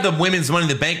 when they had the women's Money in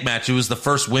the Bank match, it was the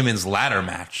first women's ladder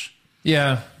match.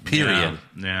 Yeah. Period.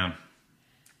 Yeah.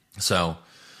 So,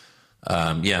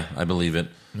 I believe it.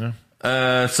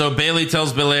 Yeah. So Bayley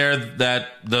tells Belair that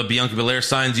the Bianca Belair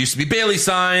signs used to be Bayley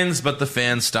signs, but the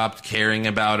fans stopped caring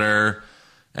about her.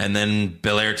 And then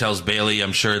Belair tells Bayley,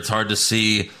 I'm sure it's hard to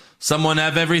see someone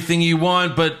have everything you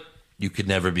want, but you could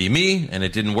never be me, and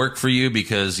it didn't work for you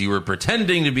because you were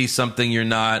pretending to be something you're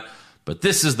not, but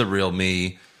this is the real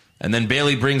me. And then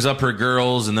Bayley brings up her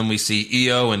girls, and then we see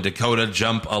Io and Dakota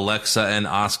jump Alexa and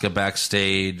Asuka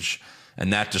backstage,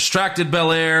 and that distracted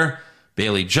Belair.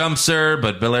 Bayley jumps her,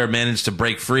 but Belair managed to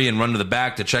break free and run to the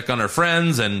back to check on her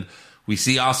friends, and we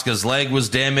see Asuka's leg was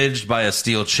damaged by a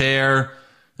steel chair,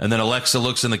 and then Alexa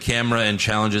looks in the camera and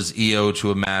challenges Io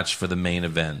to a match for the main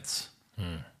event.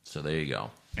 So there you go.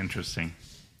 Interesting.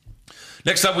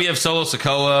 Next up, we have Solo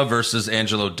Sikoa versus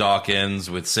Angelo Dawkins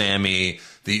with Sammy,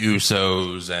 the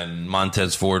Usos, and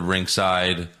Montez Ford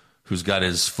ringside, who's got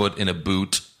his foot in a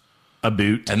boot.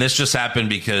 And this just happened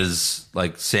because,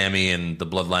 like, Sammy and the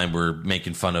Bloodline were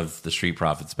making fun of the Street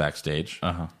Profits backstage.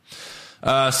 Solo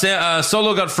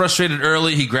got frustrated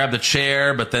early. He grabbed a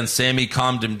chair, but then Sammy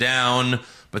calmed him down.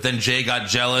 But then Jay got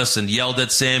jealous and yelled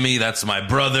at Sammy, "That's my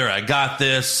brother. I got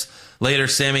this." Later,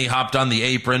 Sammy hopped on the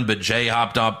apron, but Jay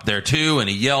hopped up there too, and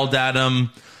he yelled at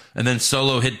him. And then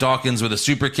Solo hit Dawkins with a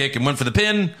super kick and went for the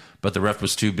pin, but the ref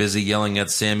was too busy yelling at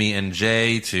Sammy and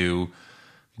Jay to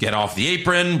get off the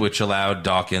apron, which allowed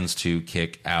Dawkins to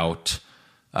kick out.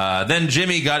 Then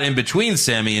Jimmy got in between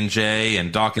Sammy and Jay,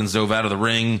 and Dawkins dove out of the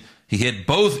ring. He hit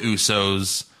both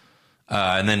Usos,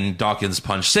 and then Dawkins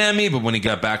punched Sammy, but when he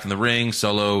got back in the ring,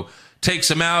 Solo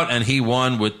takes him out, and he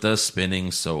won with the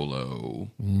spinning Solo.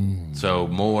 So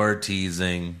more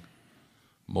teasing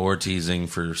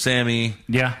for Sammy.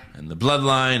 Yeah. And the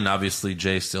Bloodline. Obviously,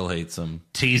 Jay still hates him.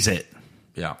 Tease it.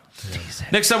 Yeah.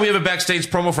 Next up, we have a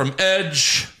backstage promo from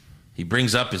Edge. He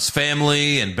brings up his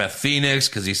family and Beth Phoenix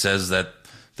because he says that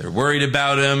they're worried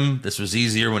about him. This was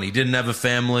easier when he didn't have a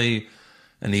family.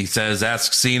 And he says,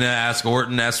 ask Cena, ask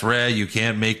Orton, ask Rey. You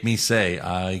can't make me say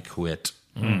I quit.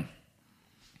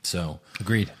 So.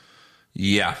 Agreed.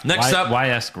 Yeah. Next up. Why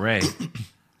ask Rey?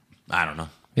 I don't know.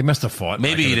 He must have fought.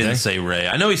 Maybe he didn't say Rey.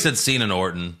 I know he said Cena and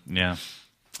Orton. Yeah.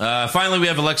 Finally, we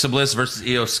have Alexa Bliss versus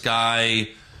Io Sky.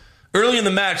 Early in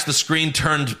the match, the screen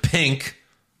turned pink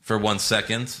for 1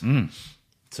 second.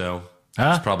 So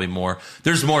there's probably more.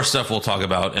 There's more stuff we'll talk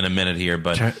about in a minute here.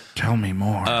 But tell me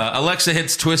more. Alexa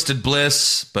hits Twisted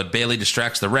Bliss, but Bayley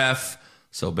distracts the ref.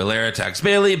 So Belair attacks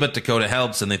Bayley, but Dakota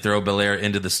helps, and they throw Belair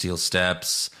into the steel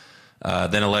steps.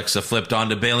 Then Alexa flipped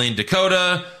onto Bayley and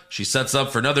Dakota. She sets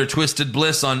up for another Twisted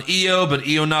Bliss on Io, but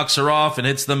Io knocks her off and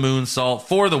hits the moonsault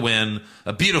for the win.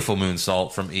 A beautiful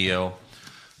moonsault from Io.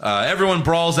 Everyone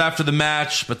brawls after the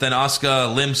match, but then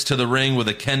Asuka limps to the ring with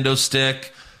a kendo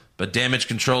stick, but Damage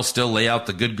Control still lay out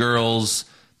the good girls.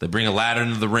 They bring a ladder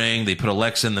into the ring. They put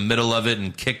Alexa in the middle of it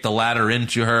and kick the ladder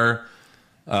into her.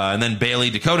 And then Bayley,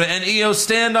 Dakota, and Io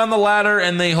stand on the ladder,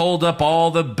 and they hold up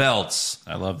all the belts.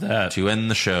 I love that. To end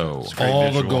the show.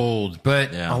 All the gold.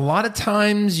 But a lot of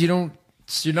times you're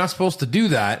not supposed to do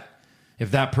that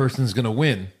if that person's going to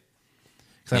win.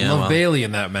 I love Bayley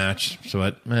in that match.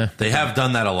 So they have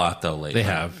done that a lot, though, lately. They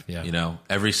have, yeah. You know,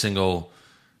 every single...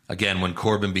 Again, when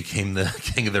Corbin became the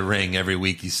king of the ring, every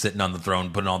week he's sitting on the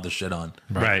throne putting all the shit on.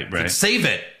 Right. Like, save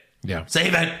it. Yeah.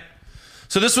 Save it.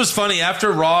 So this was funny. After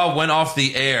Raw went off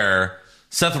the air,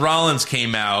 Seth Rollins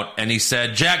came out and he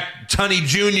said, Jack Tunney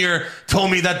Jr. told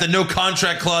me that the no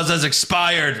contract clause has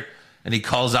expired. And he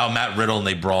calls out Matt Riddle and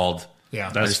they brawled. Yeah.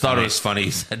 I just thought it was funny.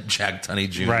 He said Jack Tunney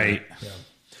Jr. Right. Yeah.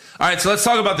 All right, so let's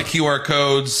talk about the QR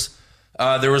codes.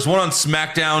 There was one on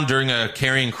SmackDown during a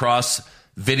Karrion Kross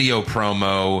video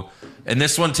promo, and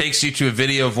this one takes you to a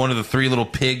video of one of the three little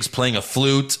pigs playing a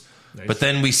flute. Nice. But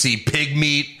then we see pig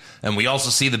meat, and we also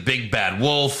see the big bad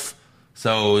wolf.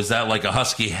 So is that like a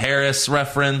Husky Harris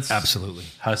reference? Absolutely.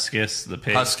 Huskus the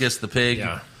pig. Huskus the pig.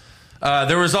 Yeah.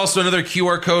 There was also another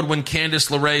QR code when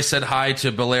Candice LeRae said hi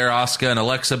to Belair, Asuka, and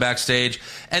Alexa backstage.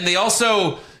 And they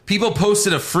also, people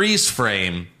posted a freeze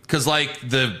frame because like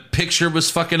the picture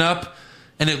was fucking up,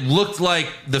 and it looked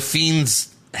like the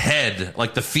Fiend's head,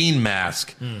 like the Fiend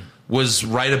mask, was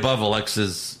right above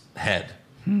Alexa's head.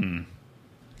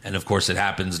 And of course, it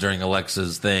happens during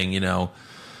Alexa's thing, you know.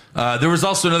 There was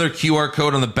also another QR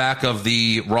code on the back of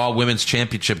the Raw Women's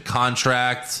Championship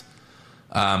contract.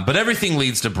 But everything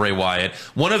leads to Bray Wyatt.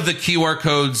 One of the QR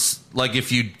codes, like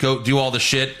if you go do all the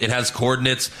shit, it has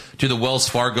coordinates to the Wells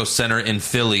Fargo Center in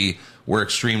Philly where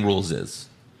Extreme Rules is.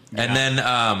 Yeah. And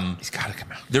then he's got to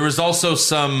come out. There was also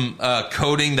some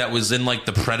coding that was in like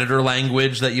the Predator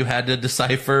language that you had to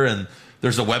decipher, and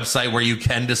there's a website where you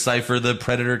can decipher the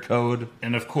Predator code.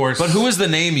 And of course, but who was the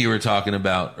name you were talking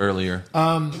about earlier?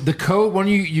 The code when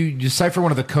you decipher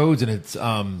one of the codes, and it's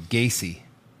Gacy.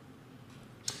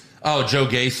 Oh, Joe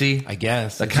Gacy? I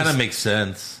guess. That kind of makes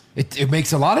sense. It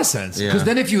makes a lot of sense. Because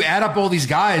then if you add up all these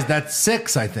guys, that's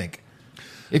 6, I think.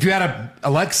 If you add up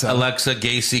Alexa,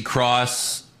 Gacy,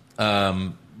 Cross,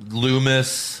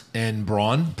 Loomis. And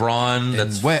Braun.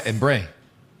 And Bray.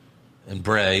 And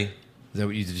Bray. Is that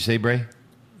what did you say, Bray?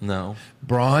 No.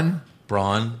 Braun.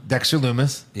 Dexter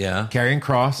Loomis. Yeah. Karrion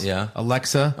Kross. Yeah.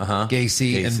 Alexa.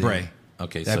 Gacy. And Bray.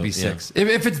 Okay. That'd be 6.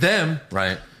 If it's them.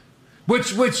 Right.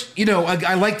 Which you know,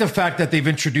 I like the fact that they've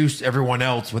introduced everyone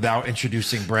else without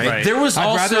introducing Bray. Right. There was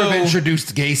I'd rather have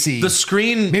introduced Gacy. The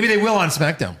screen, maybe they will on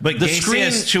SmackDown, but the Gacy screen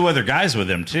has 2 other guys with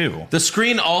him too. The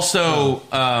screen also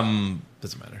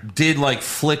doesn't matter. Did like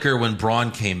flicker when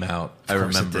Braun came out. I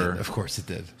remember. Of course it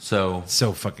did. So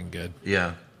fucking good.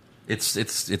 Yeah,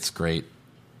 it's great.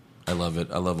 I love it.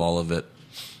 I love all of it.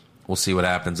 We'll see what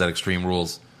happens at Extreme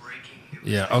Rules.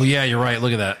 Yeah. Oh, yeah. You're right.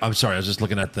 Look at that. I'm sorry. I was just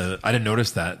looking at I didn't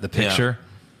notice that the picture.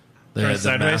 Yeah.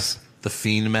 The mask. The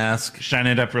Fiend mask. Shine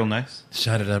it up real nice.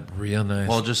 Shine it up real nice.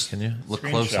 Well, just can you look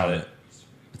close on it?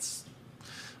 It's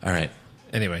all right.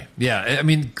 Anyway, yeah. I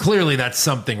mean, clearly that's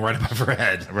something right above her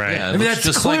head. Right. Yeah, I mean, that's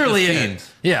just clearly like the it. Fiend.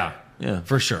 Yeah. Yeah.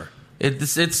 For sure.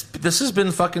 This has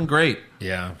been fucking great.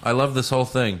 Yeah. I love this whole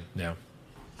thing. Yeah.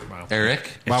 Wow.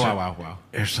 Eric. Wow.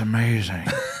 It's amazing.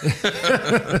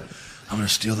 I'm going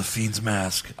to steal the Fiend's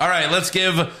mask. All right, let's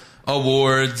give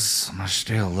awards. I'm going to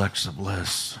steal Alexa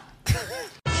Bliss.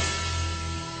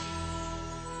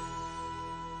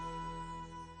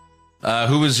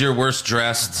 Who was your worst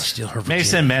dressed? Steal her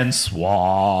Mason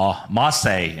Mansoir.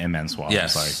 Massey and Mansoir.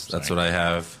 Yes, sorry. that's what I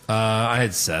have. I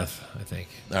had Seth, I think.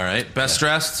 All right, best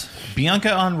dressed?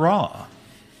 Bianca on Raw.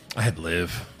 I had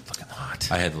Liv. Looking hot.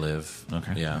 I had Liv.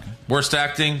 Okay. Yeah. Okay. Worst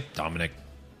acting? Dominic.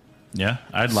 Yeah,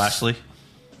 I had Lashley.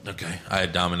 Okay, I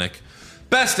had Dominic.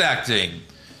 Best acting?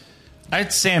 I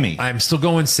had Sammy. I'm still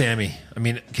going Sammy. I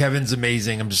mean, Kevin's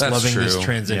amazing. I'm just That's loving true. this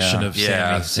transition Yeah. of Sammy.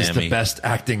 Yeah, It's just Sammy. the best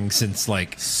acting since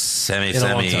like Sammy. In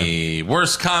a long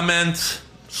Worst comment?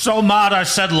 So mad I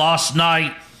said last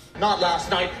night. Not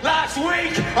last night. Last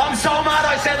week! I'm so mad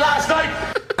I said last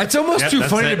night! it's almost Yep, too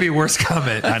that's funny it. to be worst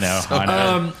comment. I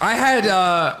know. I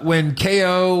had when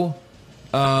KO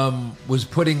was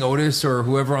putting Otis or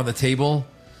whoever on the table.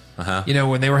 You know,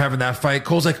 when they were having that fight,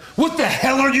 Cole's like, "What the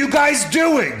hell are you guys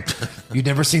doing?" You've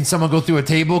never seen someone go through a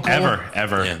table, Cole?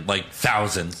 Ever. Yeah, like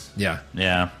thousands. Yeah.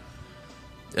 Yeah.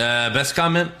 Best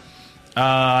comment?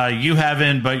 You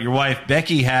haven't, but your wife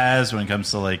Becky has when it comes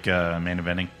to like main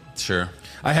eventing. Sure.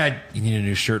 I had, you need a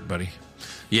new shirt, buddy.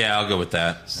 Yeah, I'll go with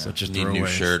that. Such a Need a new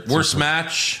throwaway. shirt. Worst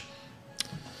match?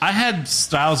 I had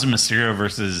Styles and Mysterio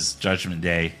versus Judgment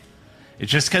Day.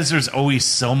 It's just because there's always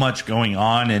so much going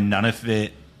on and none of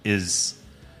it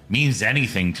means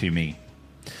anything to me.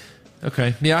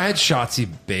 Okay. Yeah, I had Shotzi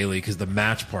Bailey because the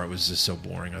match part was just so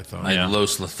boring, I thought. I had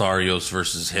Los Lotharios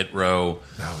versus Hit Row.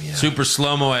 Oh, yeah. Super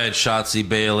Slow-Mo, I had Shotzi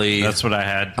Bailey. That's what I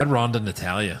had. I had Ronda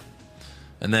Natalia.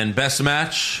 And then best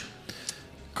match?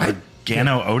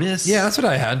 Gano Otis? Yeah, that's what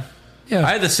I had. Yeah.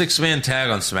 I had the 6-man tag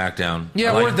on SmackDown.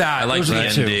 Yeah, I or that. I like Those the are the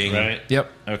two. ending. Right.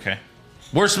 Yep. Okay.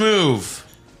 Worst move?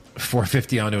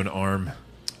 450 onto an arm.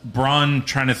 Braun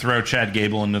trying to throw Chad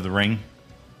Gable into the ring.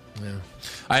 Yeah.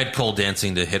 I had Cole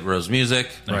dancing to Hit Row's music.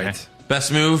 Right. Okay.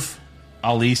 Best move?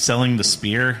 Ali selling the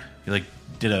spear. He like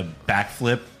did a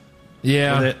backflip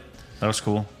Yeah. with it. That was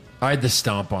cool. I had the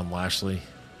stomp on Lashley.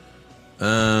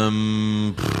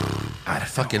 I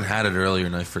fucking had it earlier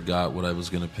and I forgot what I was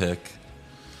going to pick.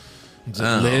 Is it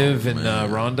Liv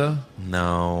and Ronda?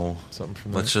 No. Something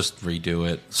from Let's just redo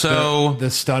it. So the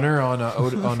stunner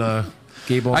on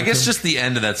Gable. I guess just the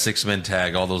end of that 6-man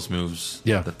tag, all those moves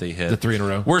that they hit. The 3 in a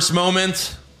row. Worst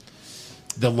moment?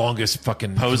 The longest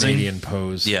fucking Posing? Canadian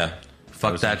pose. Yeah.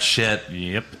 Fuck that shit.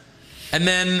 Yep. And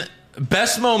then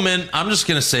best moment, I'm just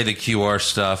going to say the QR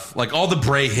stuff. Like all the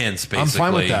Bray hints, basically. I'm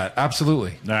fine with that.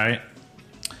 Absolutely. All right.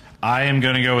 I am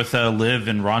going to go with Liv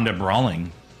and Ronda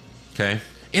brawling. Okay.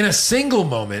 In a single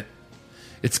moment,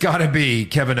 it's got to be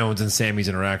Kevin Owens and Sammy's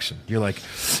interaction. You're like,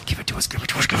 give it to us, give it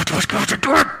to us, give it to us, give it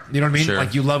to us. You know what I mean? Sure.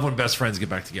 Like you love when best friends get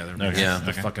back together. Okay. Yeah.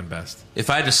 The fucking best. If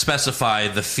I had to specify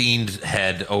the Fiend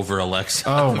head over Alexa,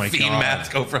 Oh the my Fiend God.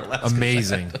 mask over Alexa.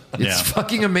 Amazing. It's Yeah.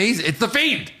 fucking amazing. It's the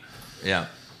Fiend. Yeah.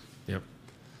 Yep.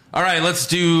 All right, let's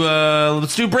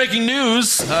do breaking news.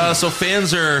 So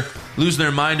fans are losing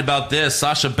their mind about this.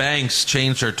 Sasha Banks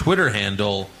changed her Twitter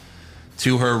handle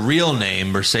to her real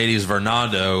name, Mercedes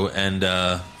Varnado,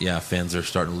 and fans are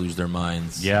starting to lose their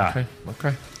minds. Yeah.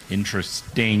 Okay.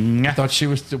 Interesting. Thought she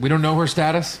was. We don't know her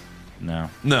status. No.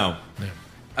 No.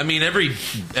 I mean, every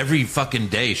fucking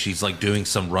day she's like doing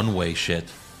some runway shit.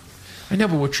 I know,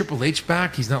 but with Triple H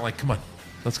back, he's not like, come on,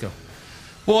 let's go.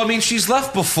 Well, I mean, she's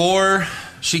left before.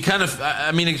 She kind of,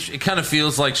 I mean, it kind of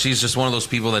feels like she's just one of those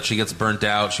people that she gets burnt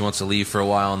out. She wants to leave for a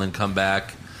while and then come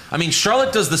back. I mean,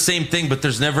 Charlotte does the same thing, but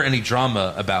there's never any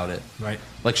drama about it. Right.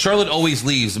 Like, Charlotte always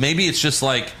leaves. Maybe it's just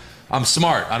like, I'm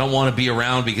smart. I don't want to be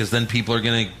around because then people are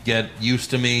going to get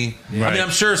used to me. Yeah. I mean, I'm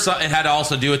sure it had to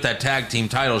also do with that tag team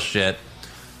title shit.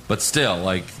 But still,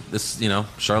 like, this,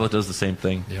 Charlotte does the same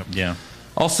thing. Yep. Yeah.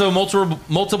 Also,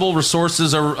 multiple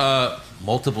sources are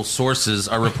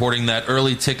reporting that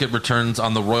early ticket returns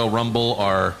on the Royal Rumble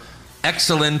are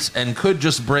excellent and could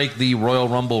just break the Royal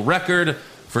Rumble record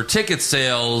for ticket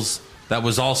sales that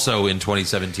was also in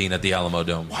 2017 at the Alamo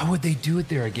Dome. Why would they do it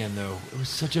there again, though? It was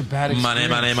such a bad Money,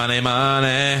 experience. money, money,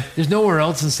 money. There's nowhere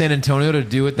else in San Antonio to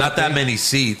do it. Not that many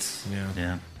seats.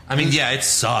 Yeah. I mean, yeah, it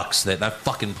sucks. That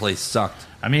fucking place sucked.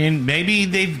 I mean, maybe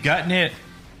they've gotten it.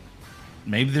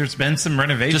 Maybe there's been some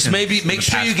renovations. Just maybe in make the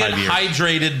sure past you get 5 years.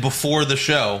 hydrated before the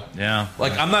show. Yeah.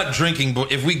 Like, I'm not drinking.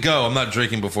 If we go, I'm not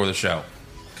drinking before the show.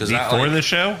 Before the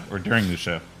show or during the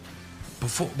show?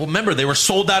 Well, remember, they were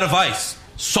sold out of ice.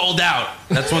 Sold out.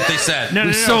 That's what they said.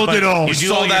 No, sold but it all. You do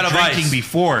Sold all your out of drinking ice.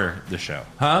 before the show.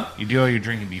 Huh? You do all your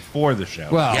drinking before the show.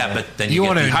 Well, Yeah, but then you get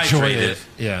want to enjoy dehydrated. it.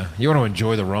 Yeah, you want to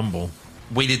enjoy the Rumble.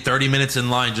 Waited 30 minutes in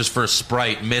line just for a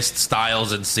Sprite. Missed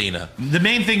Styles and Cena. The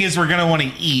main thing is we're going to want to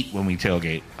eat when we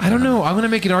tailgate. I don't know. I'm going to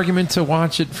make an argument to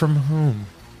watch it from home.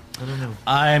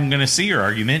 I'm going to see your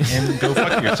argument and go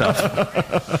fuck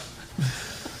yourself.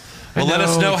 Well, let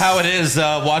us know how it is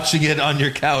watching it on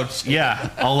your couch. Yeah,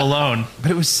 all alone,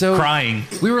 But it was so crying.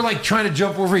 We were like trying to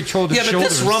jump over each other's Yeah, but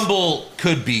shoulders. this Rumble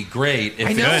could be great if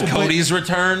I know, it's but- Cody's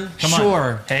return. Come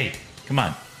Sure. on. Hey, come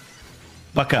on.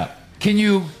 Buck up. Can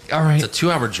you? All right. It's a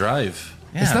 2-hour drive.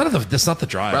 Yeah. That's not the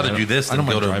drive. I'd rather do this I than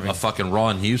don't go mind to driving. a fucking Raw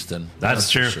in Houston.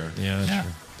 That's for true. Sure. Yeah, that's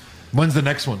true. When's the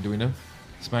next one? Do we know?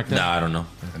 SmackDown. No, I don't know.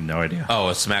 I have no idea. Oh,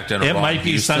 a SmackDown. Or It Raw might in be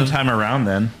Houston? sometime around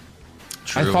then.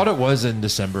 True. I thought it was in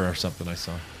December or something. I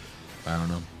saw. I don't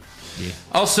know.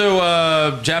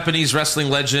 Also, Japanese wrestling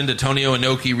legend Antonio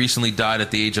Inoki recently died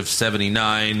at the age of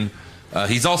 79.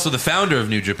 He's also the founder of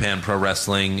New Japan Pro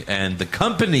Wrestling, and the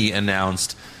company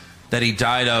announced that he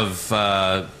died of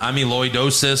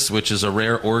amyloidosis, which is a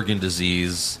rare organ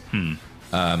disease.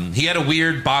 He had a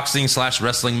weird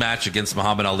boxing/wrestling match against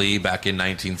Muhammad Ali back in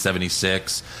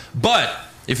 1976. But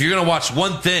if you're going to watch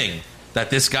one thing that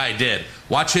this guy did,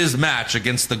 watch his match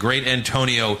against the Great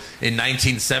Antonio in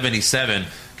 1977,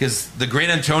 because the Great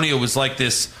Antonio was like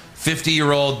this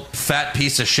 50-year-old fat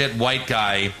piece of shit white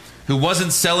guy who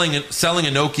wasn't selling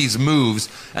Inoki's moves,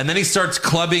 and then he starts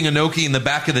clubbing Inoki in the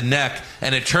back of the neck,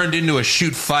 and it turned into a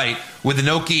shoot fight with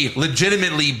Inoki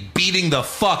legitimately beating the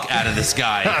fuck out of this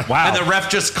guy. Wow. And the ref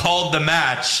just called the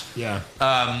match. Yeah.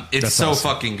 It's That's so awesome.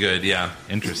 fucking good, yeah.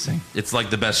 Interesting. It's like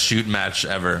the best shoot match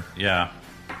ever. Yeah.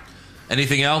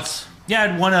 Anything else? Yeah, I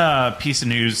had one piece of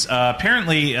news.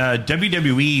 Apparently,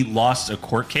 WWE lost a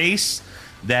court case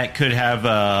that could have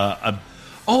a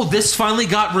Oh, this finally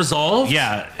got resolved?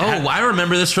 Yeah. Oh, I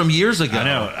remember this from years ago. I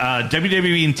know.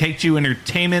 WWE and Take-Two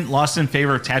Entertainment lost in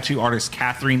favor of tattoo artist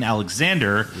Catherine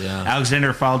Alexander. Yeah.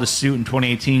 Alexander filed a suit in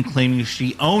 2018 claiming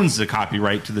she owns the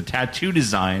copyright to the tattoo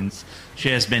designs she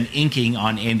has been inking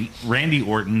on Randy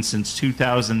Orton since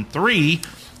 2003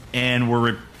 and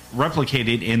were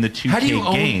replicated in the 2K How do you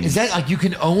own? games. Is that like you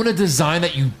can own a design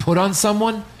that you put on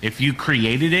someone? If you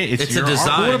created it, it's It's your a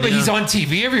design. art. But yeah. he's on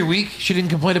TV every week. She didn't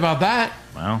complain about that.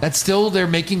 Wow. That's still they're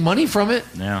making money from it.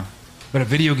 Yeah. But a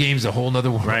video game's a whole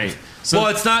nother world. Right. Well,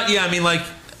 it's not. Yeah, I mean, like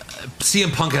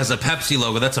CM Punk has a Pepsi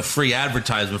logo. That's a free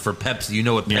advertisement for Pepsi. You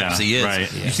know what Pepsi is.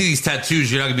 Right. You see these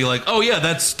tattoos, you're not gonna be like, oh yeah,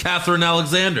 that's Catherine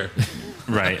Alexander.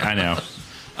 Right, I know.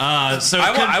 So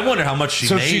I wonder how much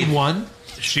she made. So she won?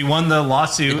 She won the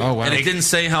lawsuit. Oh, wow. And it didn't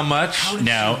say how much.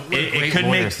 No, it could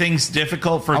lawyer. make things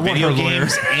difficult for I want video her lawyer.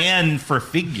 games and for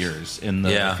figures in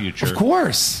the future. Of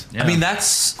course. Yeah. I mean,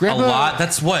 that's Grab a a- lot.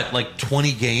 That's what, like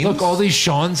 20 games? Look, all these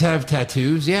Seans have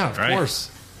tattoos. Yeah, of Right. course.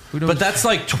 Who knows? But that's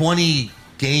like 20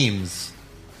 games.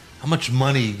 How much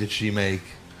money did she make?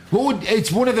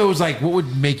 it's one of those, like, what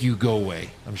would make you go away,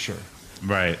 I'm sure.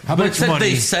 Right. How But it much said money?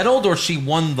 they settled or she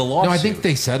won the lawsuit? No, I think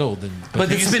they settled.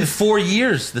 But it's been 4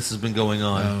 years this has been going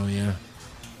on. Oh, yeah.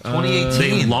 2018.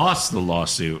 They lost the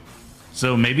lawsuit.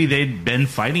 So maybe they'd been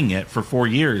fighting it for 4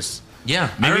 years.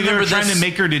 Yeah. I Maybe they were remember trying this- to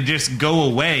make her to just go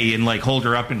away and like hold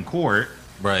her up in court.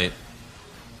 Right.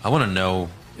 I want to know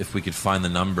if we could find the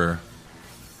number.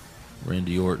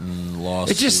 Randy Orton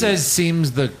lawsuit. It just says,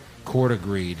 seems the court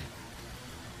agreed.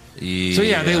 Yeah. So,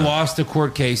 yeah, they lost the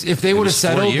court case. If they would have was 4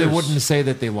 settled, they years. wouldn't say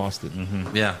that they lost it.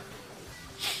 Yeah.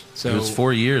 So It was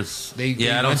 4 years. They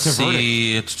I don't went to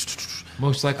see.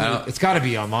 most likely, I don't- it's got to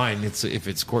be online if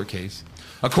it's court case.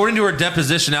 According to her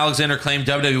deposition, Alexander claimed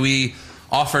WWE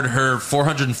offered her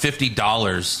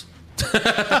 $450,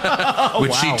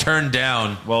 which she turned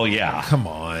down. Well, yeah. Come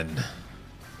on.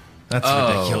 That's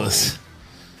Oh. ridiculous.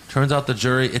 Turns out the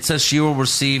jury. It says she will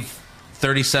receive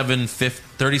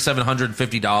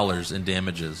 $3,750 in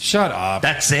damages. Shut up.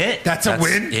 That's it? That's a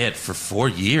win? It for 4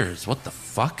 years. What the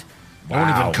fuck? I won't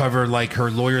even cover, like, her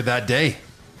lawyer that day.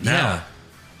 Yeah.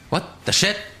 What the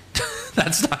shit?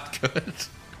 That's not good.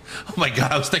 Oh my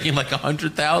god! I was thinking like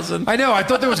 100,000. I know. I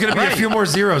thought there was going to be a few more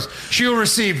zeros. She will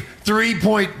receive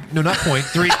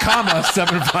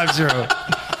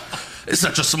 3.750 It's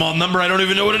such a small number. I don't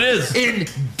even know what it is. in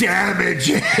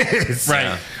damages.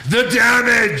 Right. The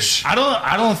damage.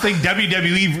 I don't think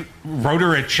WWE wrote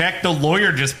her a check. The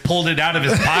lawyer just pulled it out of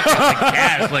his pocket like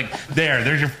cash. Like,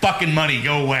 there's your fucking money.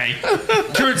 Go away.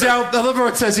 Turns out, I love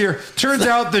what it says here. Turns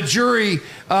out the jury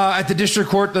at the District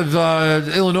Court of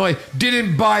Illinois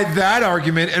didn't buy that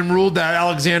argument and ruled that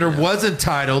Alexander was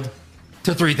entitled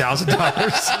to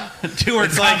 $3,000. To her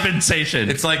compensation.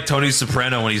 It's like Tony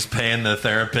Soprano when he's paying the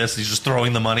therapist. He's just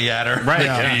throwing the money at her. Right. Like,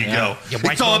 Yeah, here you yeah. go. You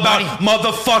want It's all more about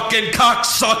motherfucking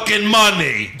cocksucking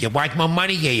money. You want more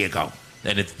money? Here you go.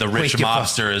 And it's the rich Wait, you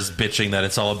mobster is bitching that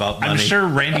it's all about money. I'm sure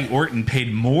Randy Orton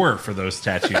paid more for those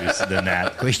tattoos than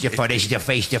that. Christopher, this is a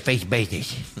face-to-face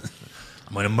business.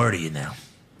 I'm going to murder you now.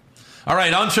 All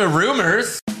right, on to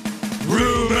rumors.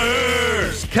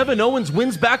 Kevin Owens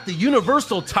wins back the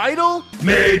Universal title?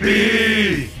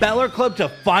 Maybe. Balor Club to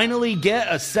finally get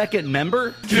a second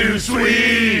member? Too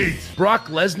sweet. Brock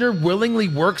Lesnar willingly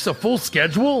works a full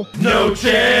schedule? No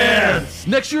chance.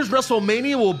 Next year's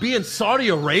WrestleMania will be in Saudi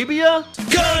Arabia?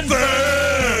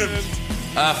 Confirmed.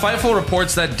 Fightful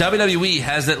reports that WWE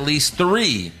has at least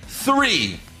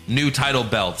three new title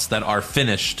belts that are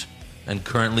finished and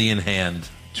currently in hand.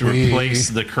 To replace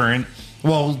the current.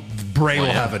 Well, Bray will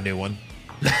yeah. have a new one.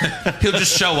 He'll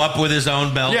just show up with his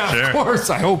own belt. Yeah, Sure. of course.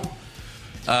 I hope.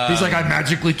 He's like, I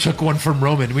magically took one from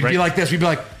Roman. We'd be Right. like this. We'd be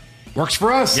like, works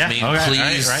for us. Yeah. I mean, Okay,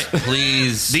 please, right.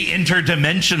 please. The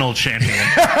interdimensional champion.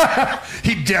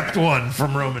 He depped one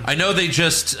from Roman. I know they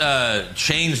just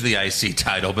changed the IC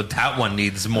title, but that one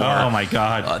needs more. Oh, my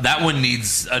God. That one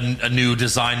needs a new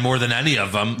design more than any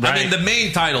of them. I Right. mean, the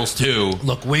main titles too.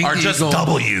 Look, Winged are Eagle, just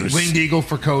W's. Winged Eagle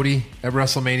for Cody at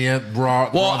WrestleMania.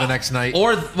 Raw the next night.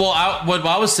 what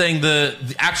I was saying,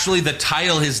 the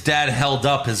title his dad held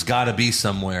up has got to be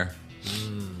somewhere.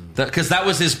 Because that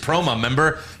was his promo,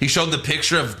 remember? He showed the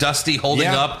picture of Dusty holding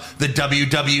Yeah. up the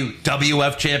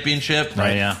WWF championship.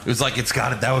 Right, yeah. It was like,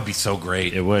 that would be so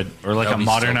great. It would. Or like That a would be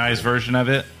so modernized version of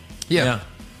it. yeah.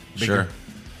 Sure.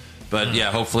 But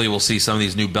yeah, hopefully we'll see some of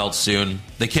these new belts soon.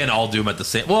 They can't all do them at the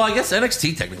same. Well, I guess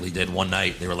NXT technically did one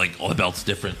night. They were like, all the belts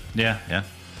different. Yeah, yeah.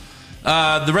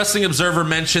 The Wrestling Observer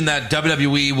mentioned that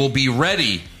WWE will be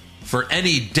ready for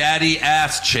any daddy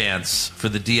ass chance for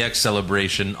the DX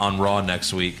celebration on Raw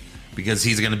next week because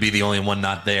he's going to be the only one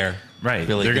not there. Right.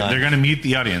 Billy They're Gunn. going to mute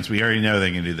the audience. We already know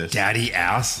they can do this. Daddy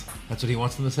ass. That's what he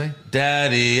wants them to say?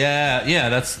 Daddy, yeah,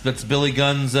 that's Billy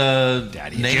Gunn's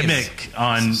Daddy name. Gimmick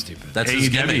on Stupid. That's his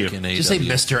AEW. gimmick in AEW. Just say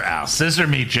Mr. Ass. Scissor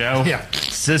me, Joe. Yeah.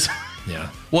 Scissor. Yeah.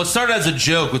 Well, it started as a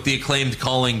joke with the Acclaimed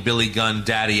calling Billy Gunn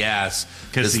Daddy Ass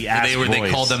 'Cause the ass they boys.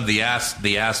 called them the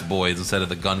ass boys instead of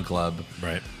the Gun Club,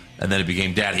 Right. and then it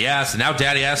became Daddy Ass, and now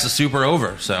Daddy Ass is super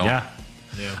over. So Yeah.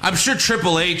 I'm sure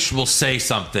Triple H will say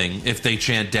something if they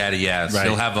chant Daddy Ass. Right.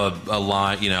 He'll have a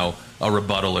line, a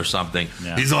rebuttal or something.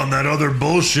 Yeah. He's on that other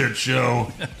bullshit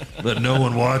show that no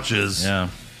one watches. Yeah.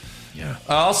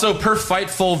 Also, per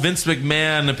Fightful, Vince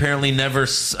McMahon apparently never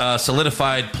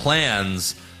solidified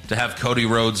plans to have Cody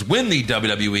Rhodes win the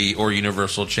WWE or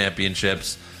Universal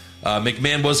Championships.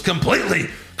 McMahon was completely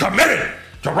committed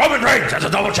to Roman Reigns as a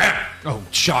double champ. Oh,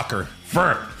 shocker.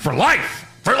 For life.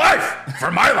 For life. For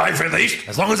my life, at least.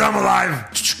 As long as I'm alive.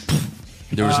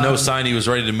 There was no sign he was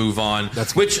ready to move on.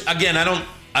 Which, again,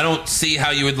 I don't see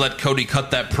how you would let Cody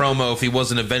cut that promo if he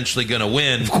wasn't eventually going to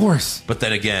win. Of course. But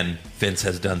then again, Vince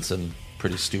has done some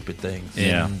pretty stupid things.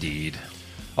 Yeah. Indeed.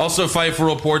 Also,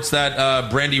 Fightful reports that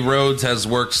Brandy Rhodes has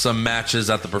worked some matches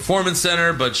at the Performance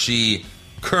Center, but she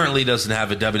currently doesn't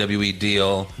have a WWE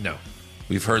deal. No.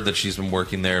 We've heard that she's been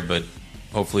working there, but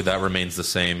hopefully that remains the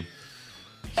same.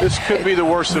 This could be the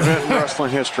worst event in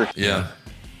wrestling history. Yeah.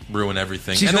 Ruin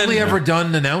everything. She's And then- only ever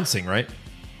done announcing, right?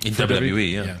 in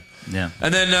WWE, yeah. Yeah.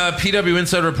 And then PW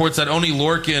Insider reports that Oney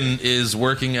Lorcan is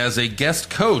working as a guest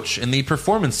coach in the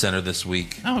Performance Center this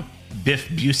week. Oh, Biff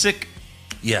Busick.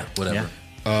 Yeah, whatever.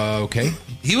 Yeah. Okay.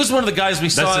 He was one of the guys we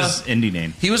saw. That's his indie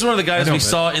name. He was one of the guys I know, we but-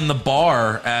 saw in the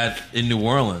bar in New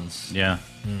Orleans. Yeah.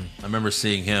 I remember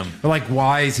seeing him. But like,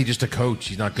 why is he just a coach?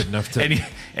 He's not good enough to.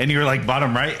 And you were like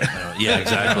bottom right. Yeah,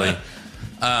 exactly.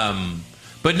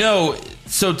 But no,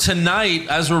 so tonight,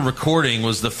 as we're recording,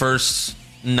 was the first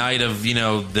night of, the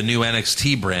new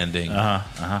NXT branding.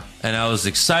 And I was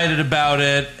excited about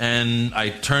it, and I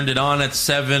turned it on at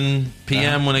 7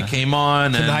 p.m. when it came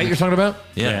on. Tonight and, you're talking about?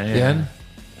 Yeah. Yeah.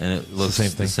 And it looks the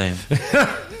same the thing.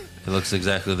 same. It looks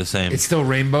exactly the same. It's still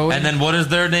rainbow. And then what is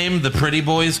their name? The Pretty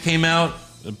Boys came out.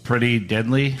 Pretty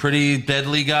deadly. Pretty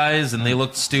deadly guys, and they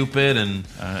looked stupid. And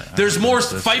there's more.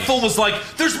 Fightful was like,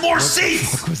 "There's more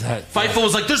seats." What was that? Fightful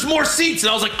was like, "There's more seats," and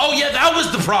I was like, "Oh yeah, that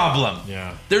was the problem.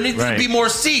 Yeah. There needs to Right. be more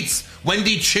seats."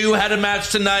 Wendy Chu had a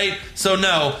match tonight, so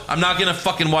no, I'm not gonna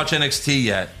fucking watch NXT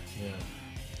yet.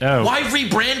 Oh, Why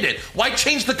rebrand it? Why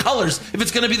change the colors if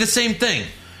it's gonna be the same thing?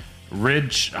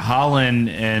 Ridge Holland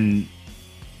and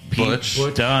Butch.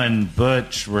 Pete Dunne,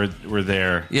 Butch were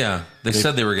there. Yeah, they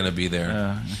said they were gonna be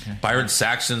there. Okay. Byron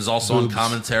Saxon's also on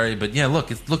commentary, but yeah,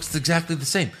 look, it looks exactly the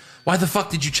same. Why the fuck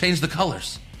did you change the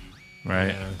colors?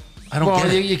 Right. I don't Well,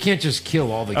 get it. you can't just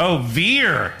kill all the. Oh,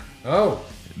 Veer. Oh.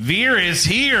 Veer is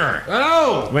here.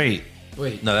 Oh. Wait.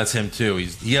 Wait. No, that's him too.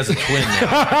 He has a twin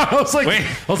now. I was like, Wait. he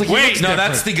looks No, different.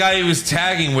 that's the guy he was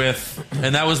tagging with,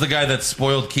 and that was the guy that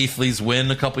spoiled Keith Lee's win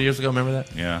a couple years ago. Remember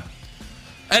that? Yeah.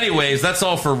 Anyways, that's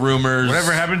all for rumors.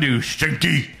 Whatever happened to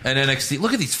Stinky? And NXT.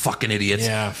 Look at these fucking idiots.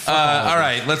 Yeah, fuck all all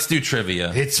right, let's do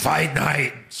trivia. It's fight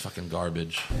night. It's fucking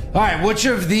garbage. All right, which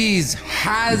of these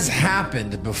has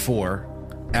happened before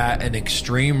at an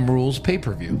Extreme Rules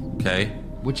pay-per-view? Okay.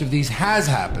 Which of these has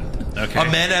happened? Okay. A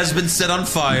man has been set on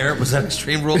fire. Was that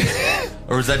Extreme Rules?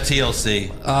 Or was that TLC?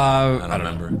 I don't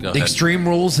remember. Go ahead. Extreme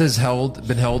Rules has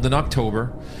been held in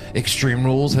October. Extreme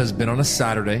Rules has been on a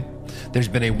Saturday. There's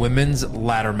been a women's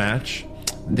ladder match.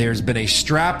 There's been a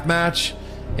strap match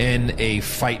and a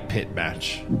fight pit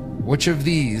match. Which of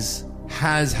these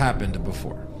has happened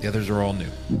before? The others are all new.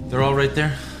 They're all right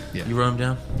there? Yeah. You wrote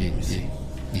them down?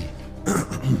 Yeah.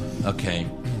 Okay.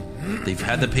 They've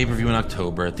had the pay-per-view in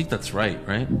October. I think that's right?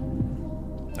 I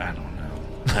don't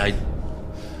know.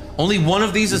 Only one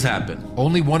of these has happened.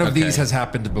 Only one of Okay. these has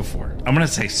happened before. I'm gonna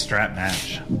say strap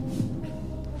match.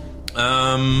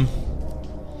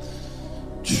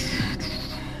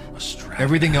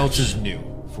 Everything else is new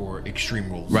for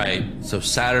Extreme Rules. Right. So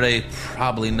Saturday,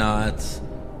 probably not.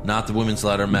 Not the women's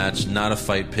ladder match. Not a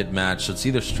fight pit match. So it's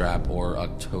either strap or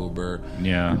October.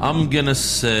 Yeah. I'm going to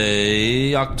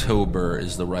say October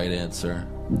is the right answer.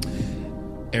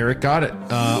 Eric got it.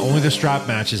 Only the strap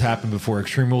match has happened before.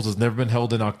 Extreme Rules has never been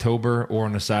held in October or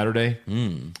on a Saturday.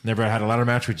 Never had a ladder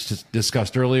match, which just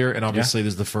discussed earlier. And obviously,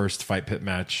 there's the first fight pit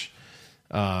match.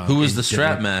 Who was in the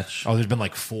strap Denver. match? Oh, there's been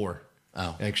like 4.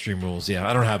 Oh. Extreme Rules. Yeah,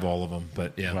 I don't have all of them,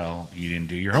 but yeah. Well, you didn't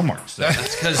do your homework. So.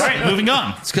 It's All right, moving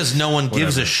on. because no one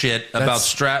gives a shit about That's-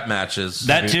 strap matches.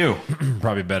 That too.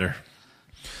 Probably better.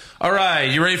 All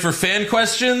right. You ready for fan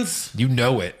questions? You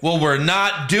know it. Well, we're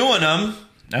not doing them.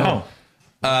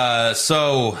 Oh.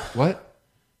 So What?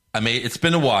 it's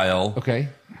been a while. Okay.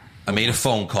 I made a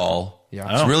phone call. Yeah.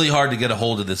 It's Oh. really hard to get a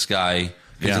hold of this guy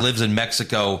because Yeah. he lives in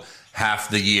Mexico half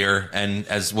the year, and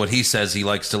as what he says, he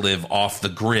likes to live off the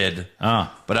grid.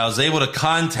 But I was able to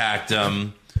contact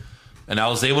him, and I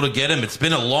was able to get him. It's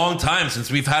been a long time since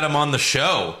we've had him on the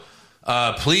show.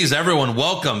 Please, everyone,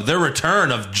 welcome the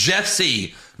return of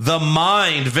Jesse the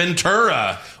Mind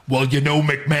Ventura. Well,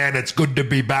 McMahon, it's good to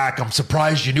be back. I'm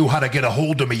surprised you knew how to get a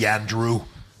hold of me, Andrew.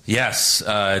 Yes,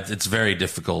 it's very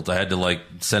difficult. I had to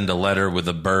send a letter with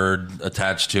a bird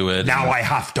attached to it. Now I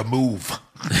have to move.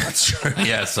 That's true.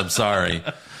 Yes, I'm sorry.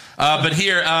 But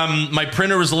here, my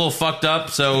printer was a little fucked up,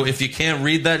 so if you can't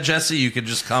read that, Jesse, you could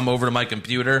just come over to my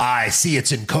computer. I see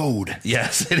it's in code.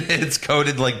 Yes, it's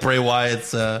coded like Bray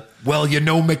Wyatt's. Well,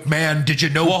 McMahon, did you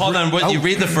know... Well, hold on. You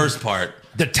read the first part.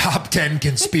 The top 10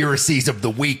 conspiracies of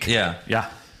the week. Yeah.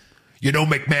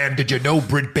 McMahon, did you know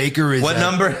Britt Baker is... What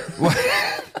number?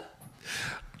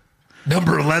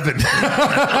 Number 11.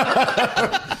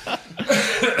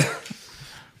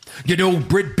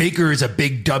 Britt Baker is a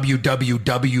big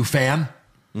WWW fan.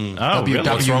 Oh, really?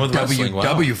 What's wrong with wrestling?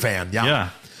 WWW fan, Yeah.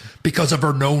 Because of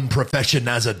her known profession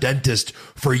as a dentist,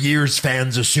 for years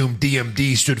fans assumed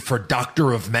DMD stood for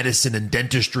Doctor of Medicine and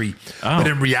Dentistry. But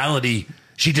in reality,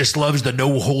 she just loves the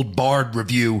no-hold-barred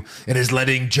review and is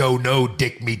letting Joe know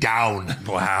dick me down.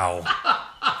 Wow.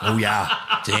 Oh, yeah.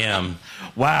 Damn.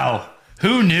 Wow.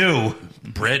 Who knew?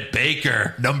 Britt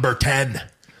Baker. Number 10.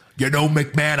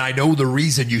 McMahon, I know the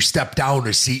reason you stepped down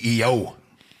as CEO.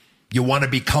 You want to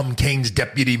become Kane's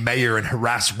deputy mayor and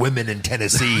harass women in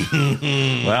Tennessee.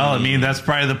 Well, I mean, that's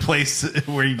probably the place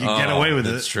where you can get away with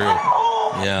it. That's true.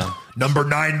 Yeah. Number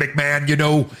 9, McMahon,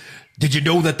 did you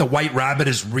know that the White Rabbit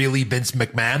is really Vince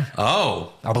McMahon?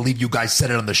 Oh. I believe you guys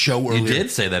said it on the show earlier. You did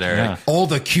say that, Eric. Yeah. All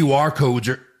the QR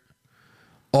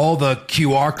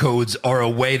codes are a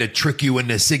way to trick you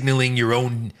into signaling your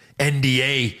own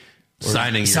NDA.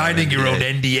 Signing your own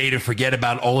NDA to forget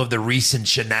about all of the recent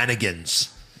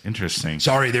shenanigans. Interesting.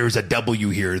 Sorry, there was a W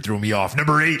here. It threw me off.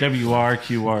 Number 8.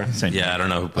 WRQR. Same Yeah, I don't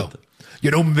know who put that.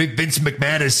 Vince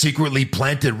McMahon has secretly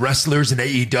planted wrestlers in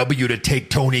AEW to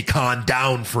take Tony Khan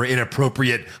down for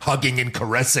inappropriate hugging and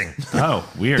caressing. Oh,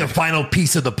 weird. The final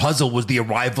piece of the puzzle was the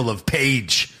arrival of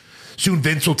Paige. Soon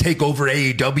Vince will take over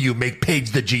AEW, make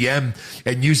Paige the GM,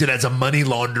 and use it as a money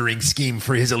laundering scheme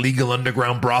for his illegal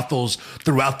underground brothels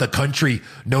throughout the country,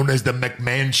 known as the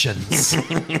McMansions.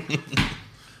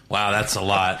 Wow, that's a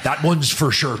lot. That one's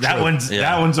for sure true. That one's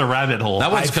a rabbit hole.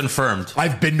 That one's confirmed.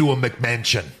 I've been to a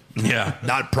McMansion. Yeah.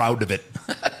 Not proud of it.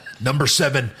 Number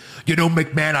 7.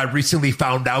 McMahon, I recently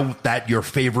found out that your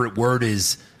favorite word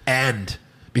is and,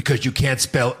 because you can't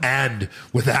spell and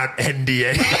without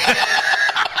NDA.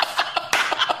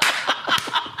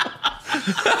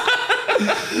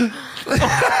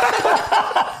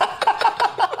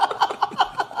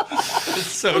 It's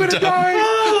so dumb.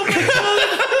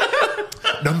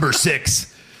 Number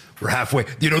 6. We're halfway.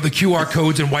 The QR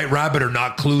codes in White Rabbit are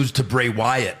not clues to Bray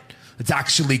Wyatt. It's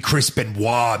actually Chris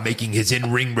Benoit making his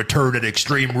in-ring return at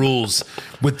Extreme Rules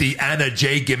with the Anna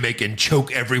Jay gimmick and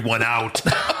choke everyone out.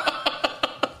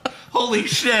 Holy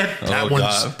shit. That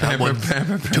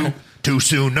one's too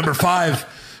soon. Number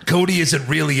 5. Cody isn't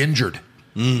really injured.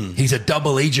 He's a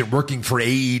double agent working for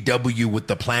AEW with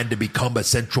the plan to become a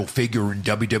central figure in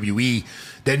WWE,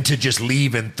 then to just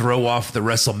leave and throw off the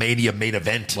WrestleMania main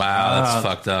event. Wow, that's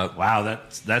fucked up. Wow,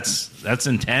 that's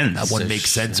intense. That one makes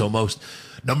sense almost.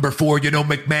 Number 4,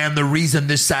 McMahon, the reason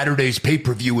this Saturday's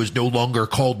pay-per-view is no longer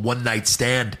called One Night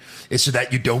Stand is so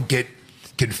that you don't get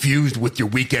confused with your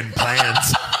weekend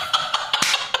plans.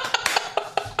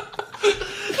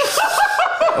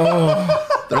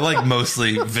 They're like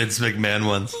mostly Vince McMahon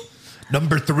ones.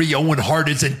 Number 3, Owen Hart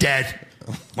isn't dead.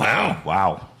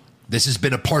 Wow. This has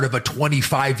been a part of a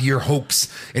 25-year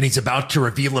hoax, and he's about to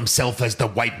reveal himself as the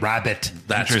White Rabbit.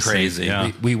 That's Interesting. crazy.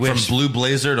 Yeah. We wish. From Blue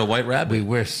Blazer to White Rabbit. We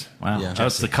wish. Wow. Yeah.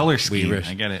 That's the color scheme. wish.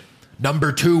 I get it.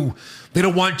 Number 2, they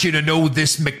don't want you to know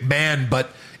this McMahon, but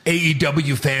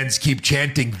AEW fans keep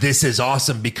chanting, "This is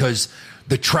awesome," because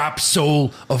the trapped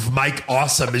soul of Mike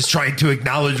Awesome is trying to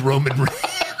acknowledge Roman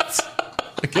Reigns.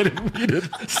 I can't read it.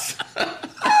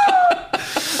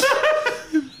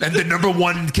 And the number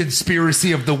 1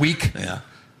 conspiracy of the week. Yeah.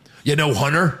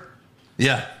 Hunter?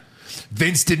 Yeah.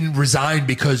 Vince didn't resign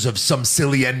because of some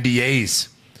silly NDAs.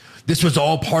 This was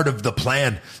all part of the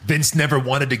plan. Vince never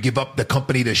wanted to give up the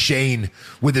company to Shane.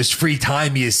 With his free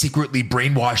time, he is secretly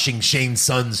brainwashing Shane's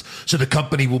sons so the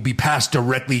company will be passed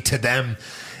directly to them.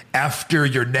 After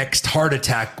your next heart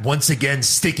attack, once again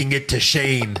sticking it to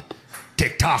Shane.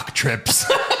 TikTok trips.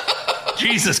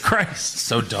 Jesus Christ.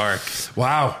 So dark.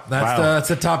 Wow.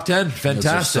 That's a top 10. Those are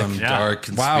Fantastic. some dark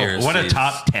Wow. conspiracies. What a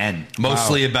top 10.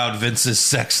 Mostly about Vince's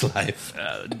sex life.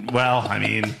 Well, I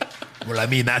mean,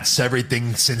 That's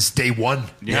everything since day one.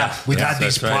 Yeah. We've Yes, had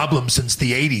these that's right. problems since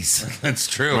the 80s. That's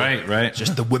true. right.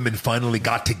 Just the women finally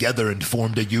got together and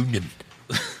formed a union.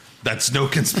 That's no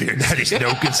conspiracy. That is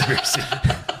no conspiracy.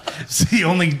 It's the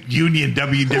only union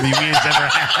WWE has ever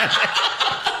had.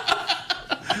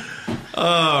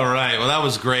 All right. Well, that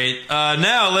was great.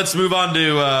 Now let's move on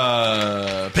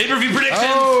to pay-per-view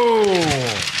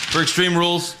predictions for Extreme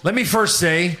Rules. Let me first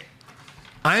say,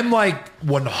 I'm like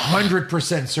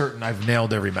 100% certain I've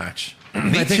nailed every match.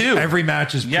 Me think too. Every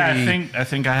match is pretty... Yeah, I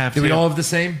think I have Do to. we all have the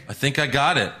same? I think I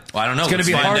got it. Well, I don't know. It's gonna Let's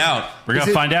be find hard. out. We're going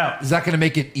to find out. Is that going to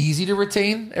make it easy to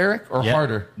retain, Eric, or Yeah.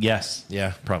 harder? Yes.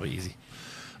 Yeah, probably easy.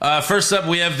 First up,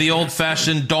 we have the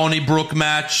old-fashioned Donnybrook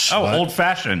match. Oh,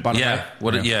 old-fashioned. Yeah.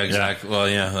 What? Yeah, exactly. Well,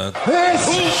 yeah. This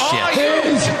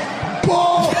is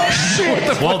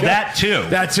bullshit. Well, that too.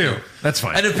 That too. That's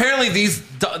fine. And apparently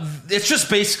it's just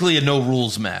basically a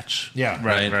no-rules match. Yeah.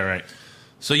 Right.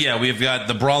 So, yeah, we've got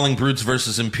the Brawling Brutes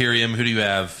versus Imperium. Who do you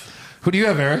have? Who do you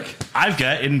have, Eric? I've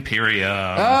got Imperium.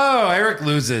 Oh, Eric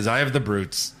loses. I have the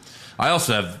Brutes. I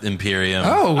also have Imperium.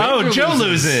 Oh, Andrew Joe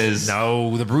loses.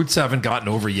 No, the Brutes haven't gotten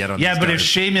over yet on Yeah, these but if guys.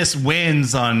 Sheamus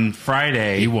wins on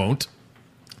Friday... He won't.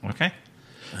 Okay.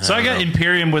 So I got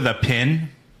Imperium with a pin.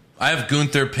 I have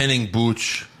Gunther pinning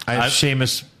Booch. I have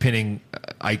Sheamus pinning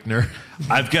Eichner.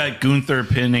 I've got Gunther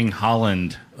pinning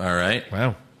Holland. All right.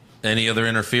 Wow. Any other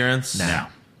interference? No.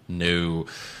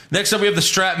 Next up, we have the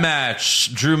strap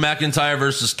match. Drew McIntyre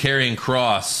versus Karrion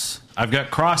Kross. I've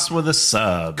got Cross with a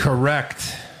sub.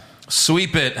 Correct.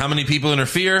 Sweep it. How many people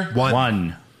interfere?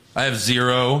 One. I have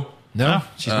 0. No,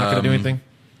 she's not going to do anything.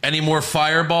 Any more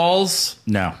fireballs?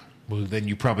 No. Well, then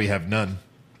you probably have none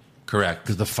Correct.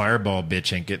 because the fireball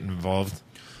bitch ain't getting involved.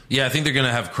 Yeah, I think they're going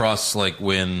to have Kross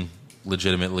win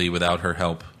legitimately without her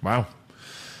help. Wow.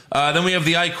 Then we have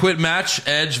the I Quit match.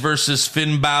 Edge versus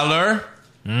Finn Balor.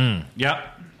 Yep.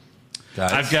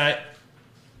 Guys. I've got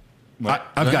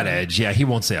Edge. Yeah, he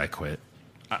won't say I quit.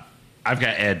 I've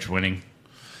got Edge winning.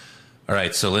 All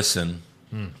right, so listen.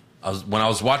 When I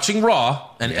was watching Raw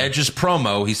and Edge's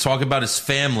promo, he's talking about his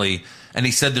family, and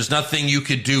he said, "There's nothing you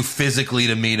could do physically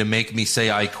to me to make me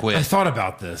say I quit." I thought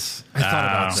about this.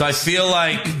 So I feel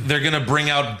like they're gonna bring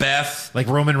out Beth. Like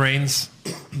Roman Reigns.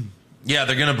 Yeah,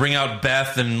 they're gonna bring out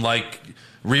Beth, and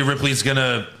Rhea Ripley's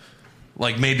gonna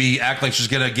maybe act like she's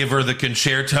gonna give her the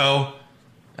concerto,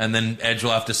 and then Edge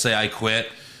will have to say I quit.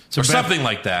 Or Beth- something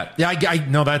like that. Yeah, I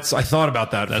know that's. I thought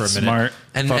about that That's for a minute. smart.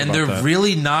 And Thought about they're that.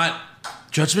 really not.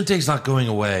 Judgment Day's not going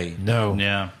away. No.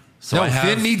 Yeah. So No, I have,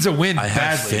 Finn needs a win I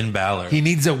have badly. Finn Balor. He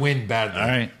needs a win badly. All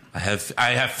right. I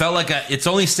have felt like it's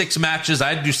only 6 matches. I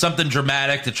had to do something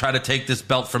dramatic to try to take this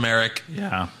belt from Eric.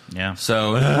 Yeah. Yeah.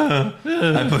 So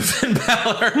I put Finn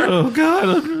Balor. Oh, God.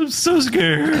 I'm so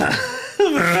scared.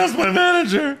 That's my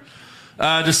manager.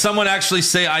 Does someone actually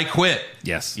say I quit?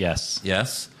 Yes. Yes.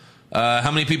 Yes.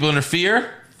 How many people interfere?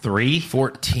 3.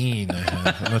 14. I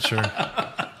have. I'm not sure.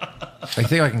 I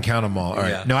think I can count them all. All right.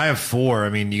 Yeah. No, I have 4. I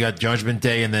mean, you got Judgment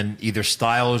Day and then either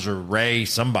Styles or Ray,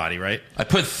 somebody, right? I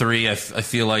put 3. I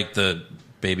feel like the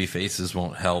baby faces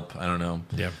won't help. I don't know.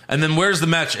 Yeah. And then where's the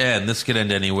match end? This could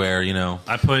end anywhere, you know.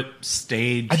 I put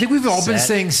stage. I think we've all been set.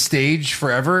 saying stage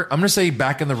forever. I'm going to say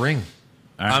back in the ring.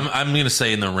 I'm going to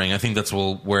say in the ring. I think that's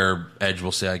where Edge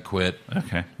will say I quit.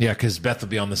 Okay. Yeah, because Beth will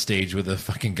be on the stage with a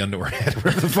fucking gun to her head.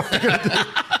 Whatever the fuck.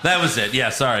 That was it. Yeah,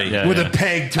 sorry. Yeah. With a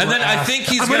peg to And her then I ass. think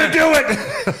he's I'm gonna do it.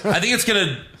 I think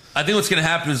what's gonna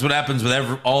happen is what happens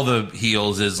with all the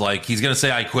heels is he's gonna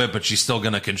say I quit, but she's still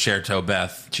gonna concerto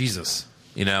Beth, Jesus.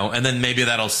 you know, and then maybe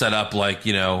that'll set up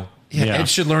Yeah, Yeah. Ed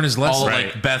should learn his lesson. all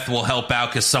Right. Beth will help out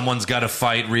because someone's got to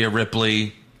fight Rhea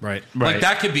Ripley. Right. Right.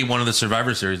 That could be one of the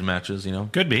Survivor Series matches, you know.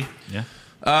 Could be. Yeah.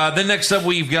 Then next up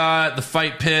we've got the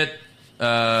Fight Pit,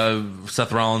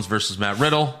 Seth Rollins versus Matt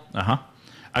Riddle. Uh-huh.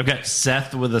 I've got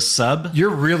Seth with a sub. You're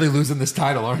really losing this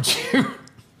title, aren't you?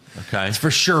 Okay, It's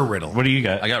for sure Riddle. What do you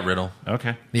got? I got Riddle.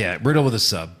 Okay. Yeah, Riddle with a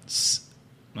sub.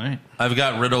 All right. I've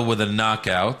got Riddle with a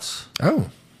knockout. Oh.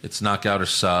 It's knockout or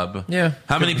sub. Yeah.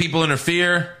 How many people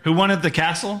interfere? Who won at the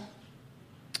castle?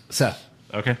 Seth.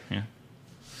 Okay. Yeah.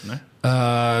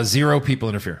 No? 0 people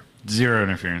interfere. 0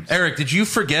 interference. Eric, did you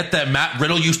forget that Matt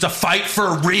Riddle used to fight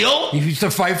for real? He used to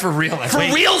fight for real. For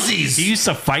realsies! He used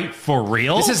to fight for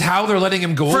real? This is how they're letting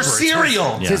him go For over. It's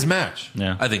cereal. It's his match.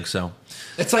 Yeah. I think so.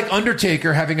 It's like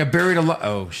Undertaker having a buried alive.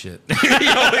 Oh, shit. He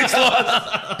always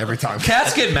lost. Every time.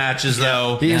 Casket matches,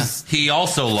 though, he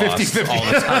also lost 50-50. all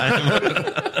the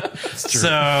time.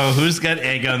 So who's got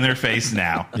egg on their face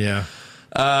now? Yeah.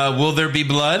 Will there be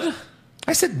blood?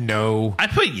 I said no. I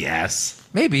put yes.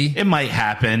 Maybe. It might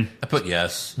happen. I put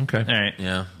yes. Okay. All right.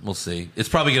 Yeah, we'll see. It's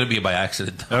probably going to be by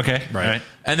accident, though. Okay. Right. All right.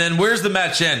 And then where's the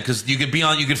match end? Because you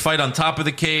could fight on top of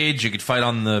the cage. You could fight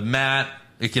on the mat.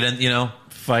 It could end, you know.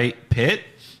 Fight pit.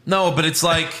 No, but it's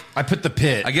like, I put the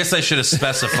pit. I guess I should have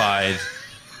specified.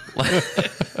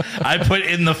 I put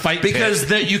in the fight Because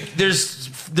pit. there's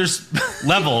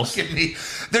Levels.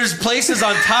 There's places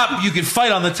on top you can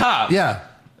fight on the top. Yeah.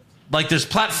 Like there's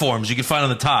platforms you can find on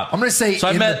the top. I'm going to say so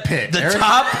I in meant the pit. The Eric?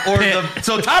 top or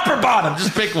so top or bottom?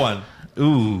 Just pick one.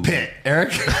 Ooh. Pit.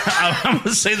 Eric? I'm going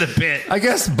to say the pit. I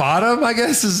guess bottom,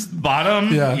 is...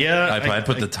 Bottom? Yeah. I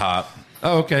put the top.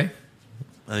 Oh, okay.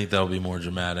 I think that'll be more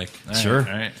dramatic. Sure. All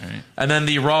right. And then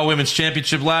the Raw Women's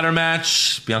Championship ladder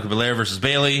match: Bianca Belair versus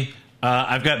Bayley.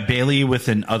 I've got Bayley with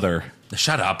an other.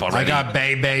 Shut up already. I got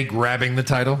Bay grabbing the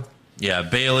title. Yeah,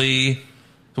 Bayley.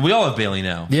 We all have Bayley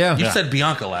now. Yeah. You said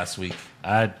Bianca last week.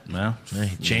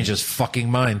 He changed his fucking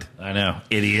mind. I know,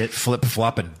 idiot.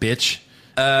 Flip-flopping bitch.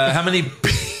 How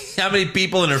many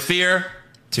people interfere?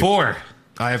 2. 4.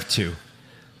 I have 2.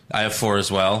 I have 4 as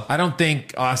well. I don't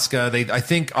think Asuka. I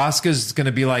think Asuka's going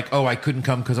to be like, oh, I couldn't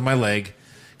come because of my leg.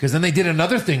 Because then they did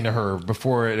another thing to her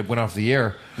before it went off the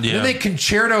air. Yeah. Then they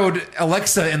concertoed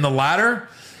Alexa in the ladder.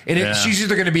 And she's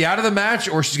either going to be out of the match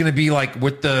or she's going to be like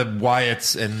with the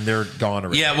Wyatts and they're gone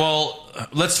already. Yeah, well,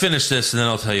 let's finish this and then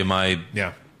I'll tell you my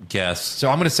guess. So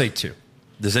I'm going to say 2.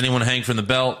 Does anyone hang from the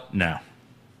belt? No.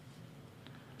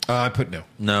 I put no.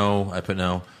 No, I put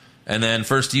no. And then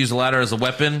first to use the ladder as a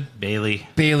weapon? Bayley,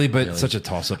 but such a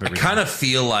toss-up. I kind of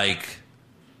feel like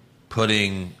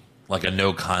putting like a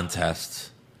no contest.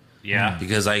 Yeah.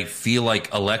 Because I feel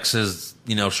like Alexa's,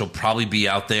 she'll probably be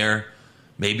out there.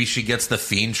 Maybe she gets the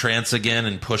Fiend trance again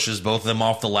and pushes both of them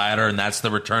off the ladder, and that's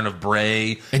the return of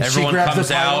Bray. And everyone she grabs comes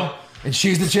the title, out. and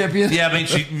she's the champion? Yeah, I mean,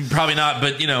 she probably not,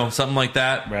 but, something like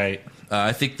that. Right.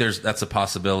 I think that's a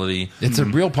possibility. It's a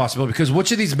real possibility because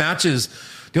which of these matches,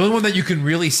 the only one that you can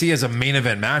really see as a main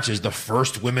event match is the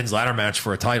first women's ladder match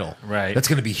for a title. Right. That's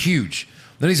going to be huge.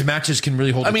 None of these matches can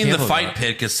really hold I mean, the candle to fight that.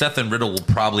 pit, because Seth and Riddle will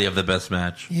probably have the best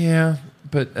match. Yeah,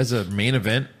 but as a main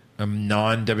event, a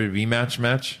non-WWE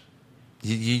match.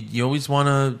 You always want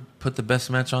to put the best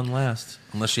match on last,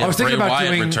 unless you I have was thinking Bray about Wyatt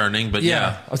doing returning. But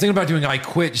yeah, I was thinking about doing I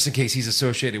Quit just in case he's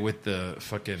associated with the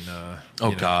fucking.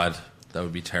 God, that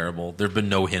would be terrible. There have been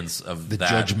no hints of the that.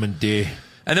 Judgment Day.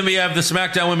 And then we have the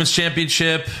SmackDown Women's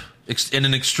Championship in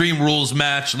an Extreme Rules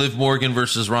match: Liv Morgan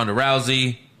versus Ronda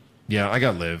Rousey. Yeah, I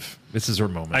got Liv. This is her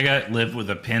moment. I got Liv with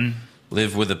a pin.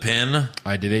 Liv with a pin.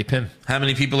 I did a pin. How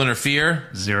many people interfere?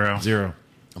 0.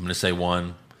 I'm going to say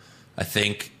 1. I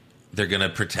think they're going to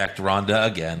protect Ronda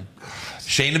again.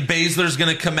 Shayna Baszler's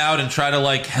going to come out and try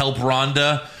to help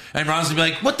Ronda, and Ronda's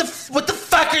going to be like, "What the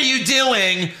fuck are you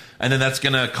doing?" And then that's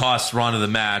going to cost Ronda the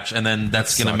match, and then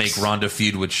that's going to make Ronda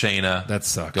feud with Shayna. That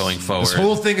sucks. Going forward. This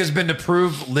whole thing has been to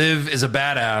prove Liv is a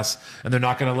badass, and they're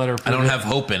not going to let her. I don't have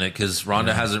hope in it because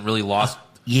Ronda hasn't really lost.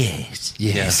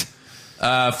 Yes.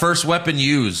 First weapon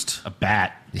used. A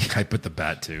bat. Yeah, I put the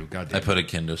bat too. God damn. I put a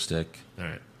kendo stick. All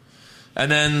right. And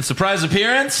then surprise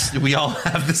appearance. Do we all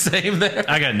have the same there?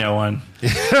 I got no one.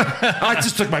 I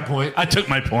just took my point. I took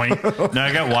my point. No,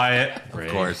 I got Wyatt. Of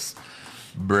course.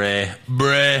 Bray.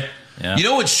 Yeah. You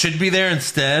know what should be there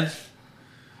instead?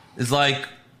 Is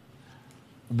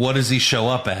what does he show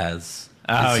up as?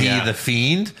 Oh, is he yeah. the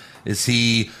Fiend? Is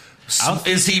he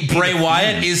be Bray the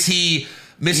Wyatt? Fiend. Is he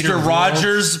Peter Mr.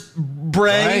 Rogers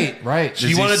Bray? Right. Do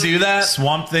you want to do that?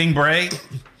 Swamp Thing Bray?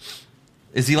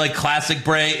 Is he classic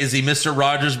Bray? Is he Mr.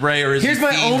 Rogers Bray? Or is Here's he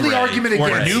my Fiend only Bray? argument Or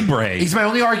against New Bray? He's my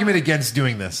only argument against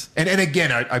doing this. And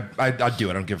again, I'd do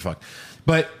it. I don't give a fuck.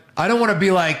 But I don't want to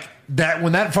be like that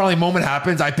when that finally moment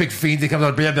happens. I pick Fiend. He comes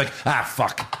out. I'd be like,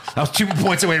 fuck. I was 2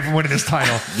 points away from winning this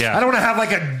title. Yeah. I don't want to have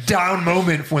a down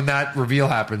moment when that reveal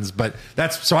happens. But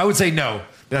so I would say no.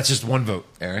 That's just one vote.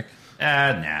 Eric?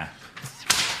 Nah.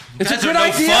 It's guys a good are no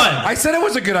idea. fun. I said it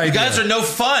was a good idea. You guys are no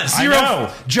fun. I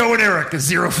know. Joe and Eric is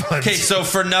 0 fun. Okay, so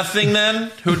for nothing then,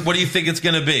 what do you think it's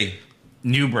going to be?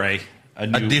 New Bray. A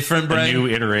different Bray? A new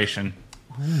iteration.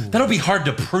 That'll be hard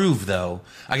to prove, though.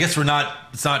 I guess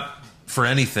it's not for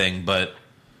anything, but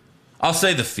I'll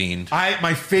say the Fiend.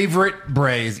 My favorite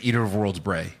Bray is Eater of Worlds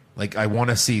Bray. I want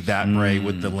to see that Bray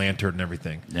with the lantern and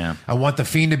everything. Yeah. I want the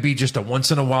Fiend to be just a once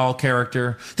in a while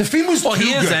character. The Fiend was too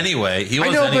He is good. anyway. He was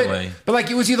I know, anyway. But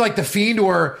it was either the Fiend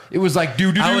or it was do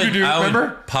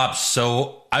remember?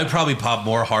 I'd probably pop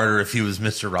more harder if he was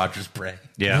Mr. Rogers Bray.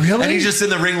 Yeah. Really? And he's just in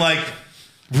the ring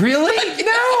Really?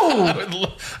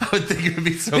 No. I would think it would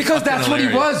be so Because that's fucking what he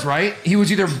hilarious. was, right? He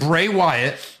was either Bray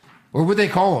Wyatt or what would they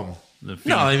call him? The Fiend.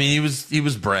 No, I mean he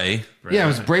was Bray. Yeah, it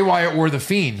was Bray Wyatt or the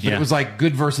Fiend. But Yeah. it was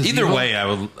good versus Either evil. way, I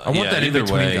would. I want that in either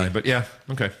between way. guy, but yeah,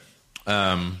 okay.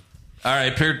 All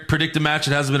right, predict a match.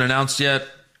 It hasn't been announced yet.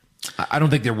 I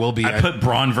don't think there will be. I put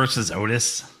Braun versus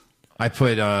Otis. I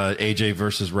put AJ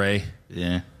versus Ray.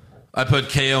 Yeah. I put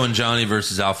KO and Johnny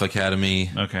versus Alpha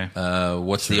Academy. Okay.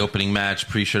 What's the opening match?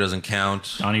 Pre-show doesn't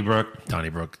count. Donnybrook.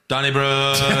 Donnybrook.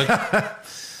 Donnybrook.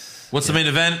 What's the main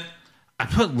event? I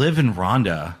put Liv and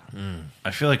Ronda.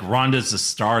 I feel like Ronda's the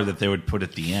star that they would put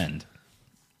at the end.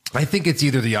 I think it's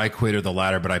either the I Quit or the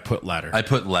ladder, but I put ladder. I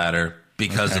put ladder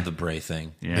because of the Bray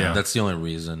thing. Yeah. That's the only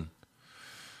reason.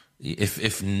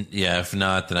 If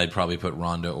not, then I'd probably put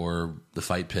Ronda or the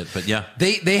fight pit. But yeah,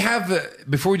 they have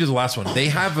before we do the last one, they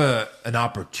have an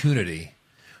opportunity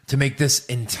to make this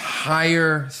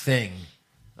entire thing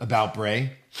about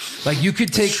Bray. Like you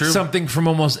could take something from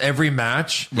almost every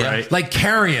match, Right. Like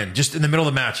Carrion, just in the middle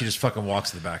of the match, he just fucking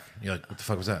walks to the back. And you're like, what the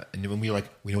fuck was that? And when we're like,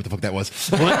 we know what the fuck that was.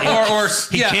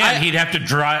 He'd have to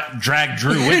drag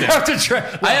Drew with He'd him. have to try.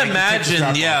 I imagine,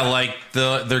 like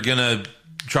they're gonna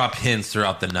drop hints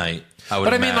throughout the night.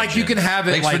 But I mean, like you can have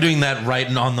it. Thanks like, for doing that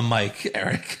right on the mic,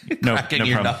 Eric. No Cracking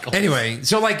your problem. knuckles. Anyway,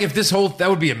 so like if this whole that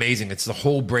would be amazing. It's the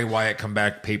whole Bray Wyatt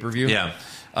comeback pay per view. Yeah.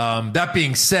 That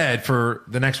being said, for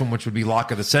the next one, which would be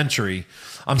Lock of the Century,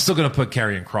 I'm still going to put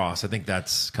Karrion Kross. I think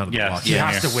that's kind of the lock. He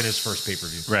has to win his first pay per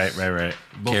view. Right.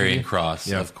 Karrion Kross,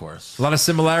 of course. A lot of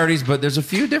similarities, but there's a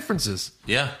few differences.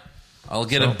 Yeah. I'll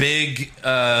get a big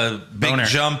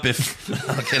jump if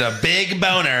I'll get a big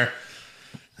boner.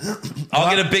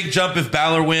 I'll get a big jump if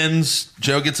Balor wins.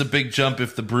 Joe gets a big jump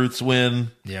if the Brutes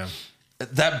win. Yeah.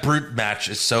 That Brute match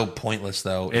is so pointless,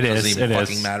 though. It doesn't is. even It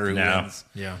fucking is. matter who No. wins.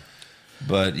 Yeah.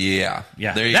 But yeah.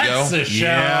 There you That's go. the show.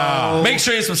 Yeah. Make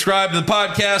sure you subscribe to the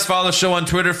podcast. Follow the show on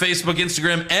Twitter, Facebook,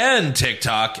 Instagram, and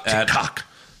TikTok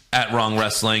at Wrong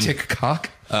Wrestling. TikTok.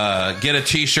 Get a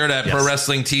t-shirt at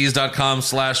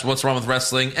prowrestlingtees.com/What's Wrong with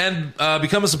Wrestling, and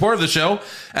become a supporter of the show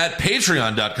at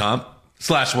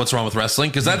patreon.com/What's Wrong with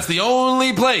Wrestling, because that's the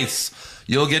only place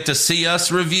you'll get to see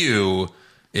us review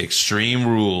Extreme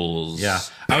Rules. Yeah.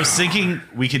 I was thinking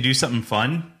we could do something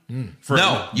fun.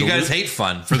 No, you guys hate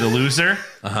fun. For the loser.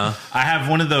 I have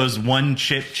one of those one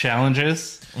chip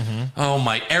challenges. Oh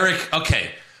my, Eric.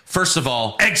 Okay, first of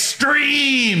all,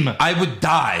 Extreme. I would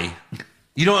die.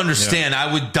 You don't understand.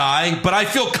 I would die, but I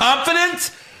feel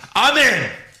confident. I'm in.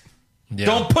 Yeah.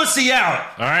 Don't pussy out.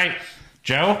 All right,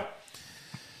 Joe.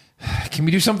 Can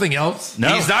we do something else?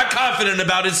 No. He's not confident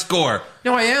about his score.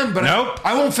 No, I am, but Nope.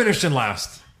 I won't finish in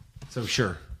last. So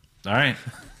sure. All right.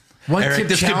 One Eric, tip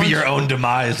this challenge. could be your own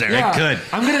demise, Eric. Yeah. Good.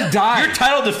 I'm gonna die. Your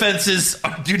title defenses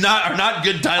are not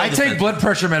good title I defenses. take blood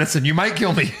pressure medicine. You might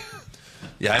kill me.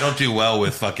 Yeah, I don't do well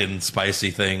with fucking spicy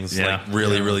things, Yeah. like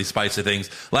really spicy things.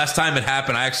 Last time it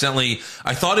happened, I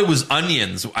thought it was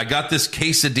onions. I got this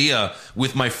quesadilla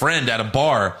with my friend at a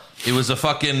bar. It was a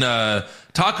fucking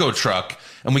taco truck,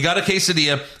 and we got a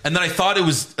quesadilla, and then I thought it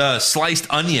was sliced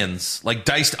onions, like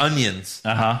diced onions.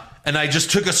 And I just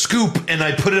took a scoop and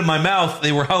I put it in my mouth.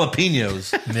 They were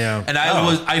jalapenos. Yeah. And I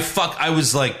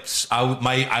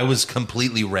was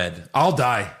completely red. I'll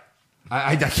die.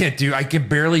 I can't do. I can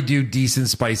barely do decent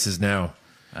spices now.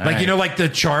 You know, like the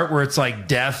chart where it's like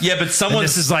death. Yeah, but someone.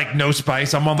 This is like no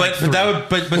spice. I'm on. But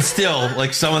but still,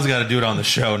 like someone's got to do it on the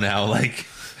show now. Like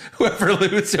whoever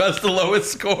loses, who has the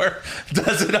lowest score,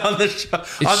 does it on the show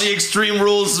on the Extreme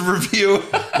Rules review.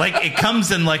 Like it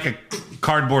comes in like a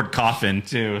cardboard coffin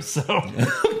too. So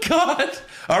God.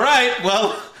 All right.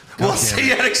 Well, we'll see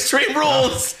you at Extreme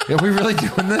Rules. Are we really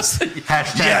doing this?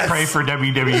 Hashtag pray for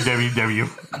WWW.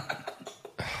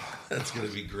 That's gonna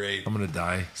be great. I'm gonna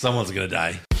die. Someone's gonna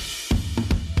die.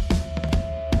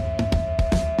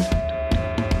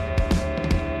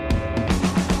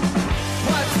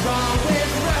 What's wrong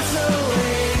with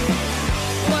wrestling?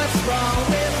 What's wrong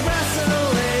with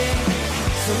wrestling?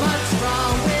 So much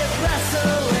wrong with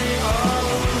wrestling.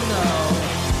 Oh no.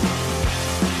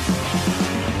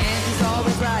 And he's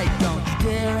always right. Don't you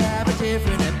dare have a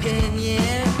different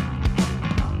opinion.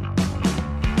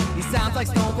 He sounds like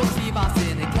Stone Cold Steve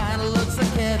Austin. It kinda looks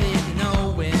like Kevin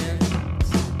Owens.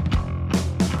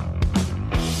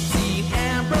 Dean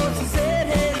Ambrose is in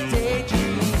his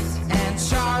daydreams, and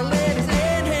Charlotte is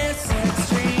in his sex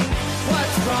dream.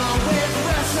 What's wrong with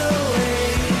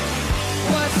wrestling?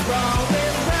 What's wrong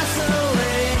with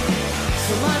wrestling?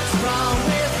 So much wrong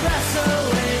with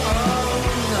wrestling. Oh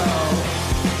no.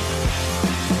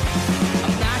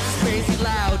 Obnoxious, crazy,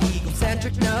 loud,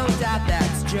 egocentric, no doubt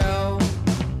that's Joe.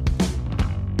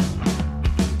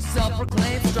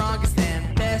 Self-proclaimed strongest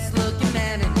and best-looking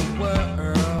man in the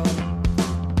world.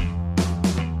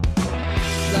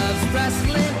 Loves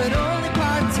wrestling, but only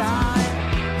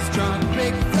part-time. Strong,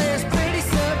 big players, pretty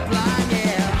sublime,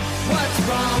 yeah. What's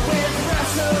wrong with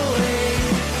wrestling?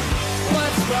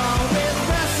 What's wrong with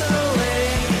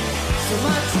wrestling? So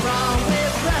much wrong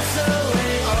with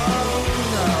wrestling, oh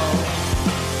no.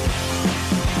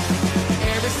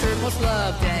 Every shirt most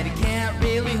loved, and he can't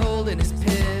really hold in his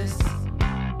piss.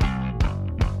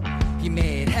 He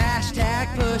made hashtag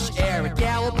push Eric,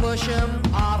 yeah, we'll push him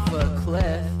off a cliff.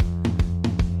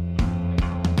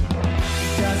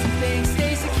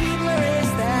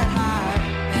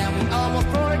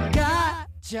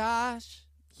 Josh.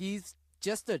 He's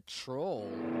just a troll.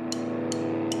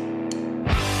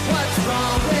 What's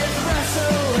wrong with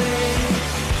wrestling?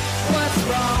 What's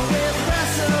wrong with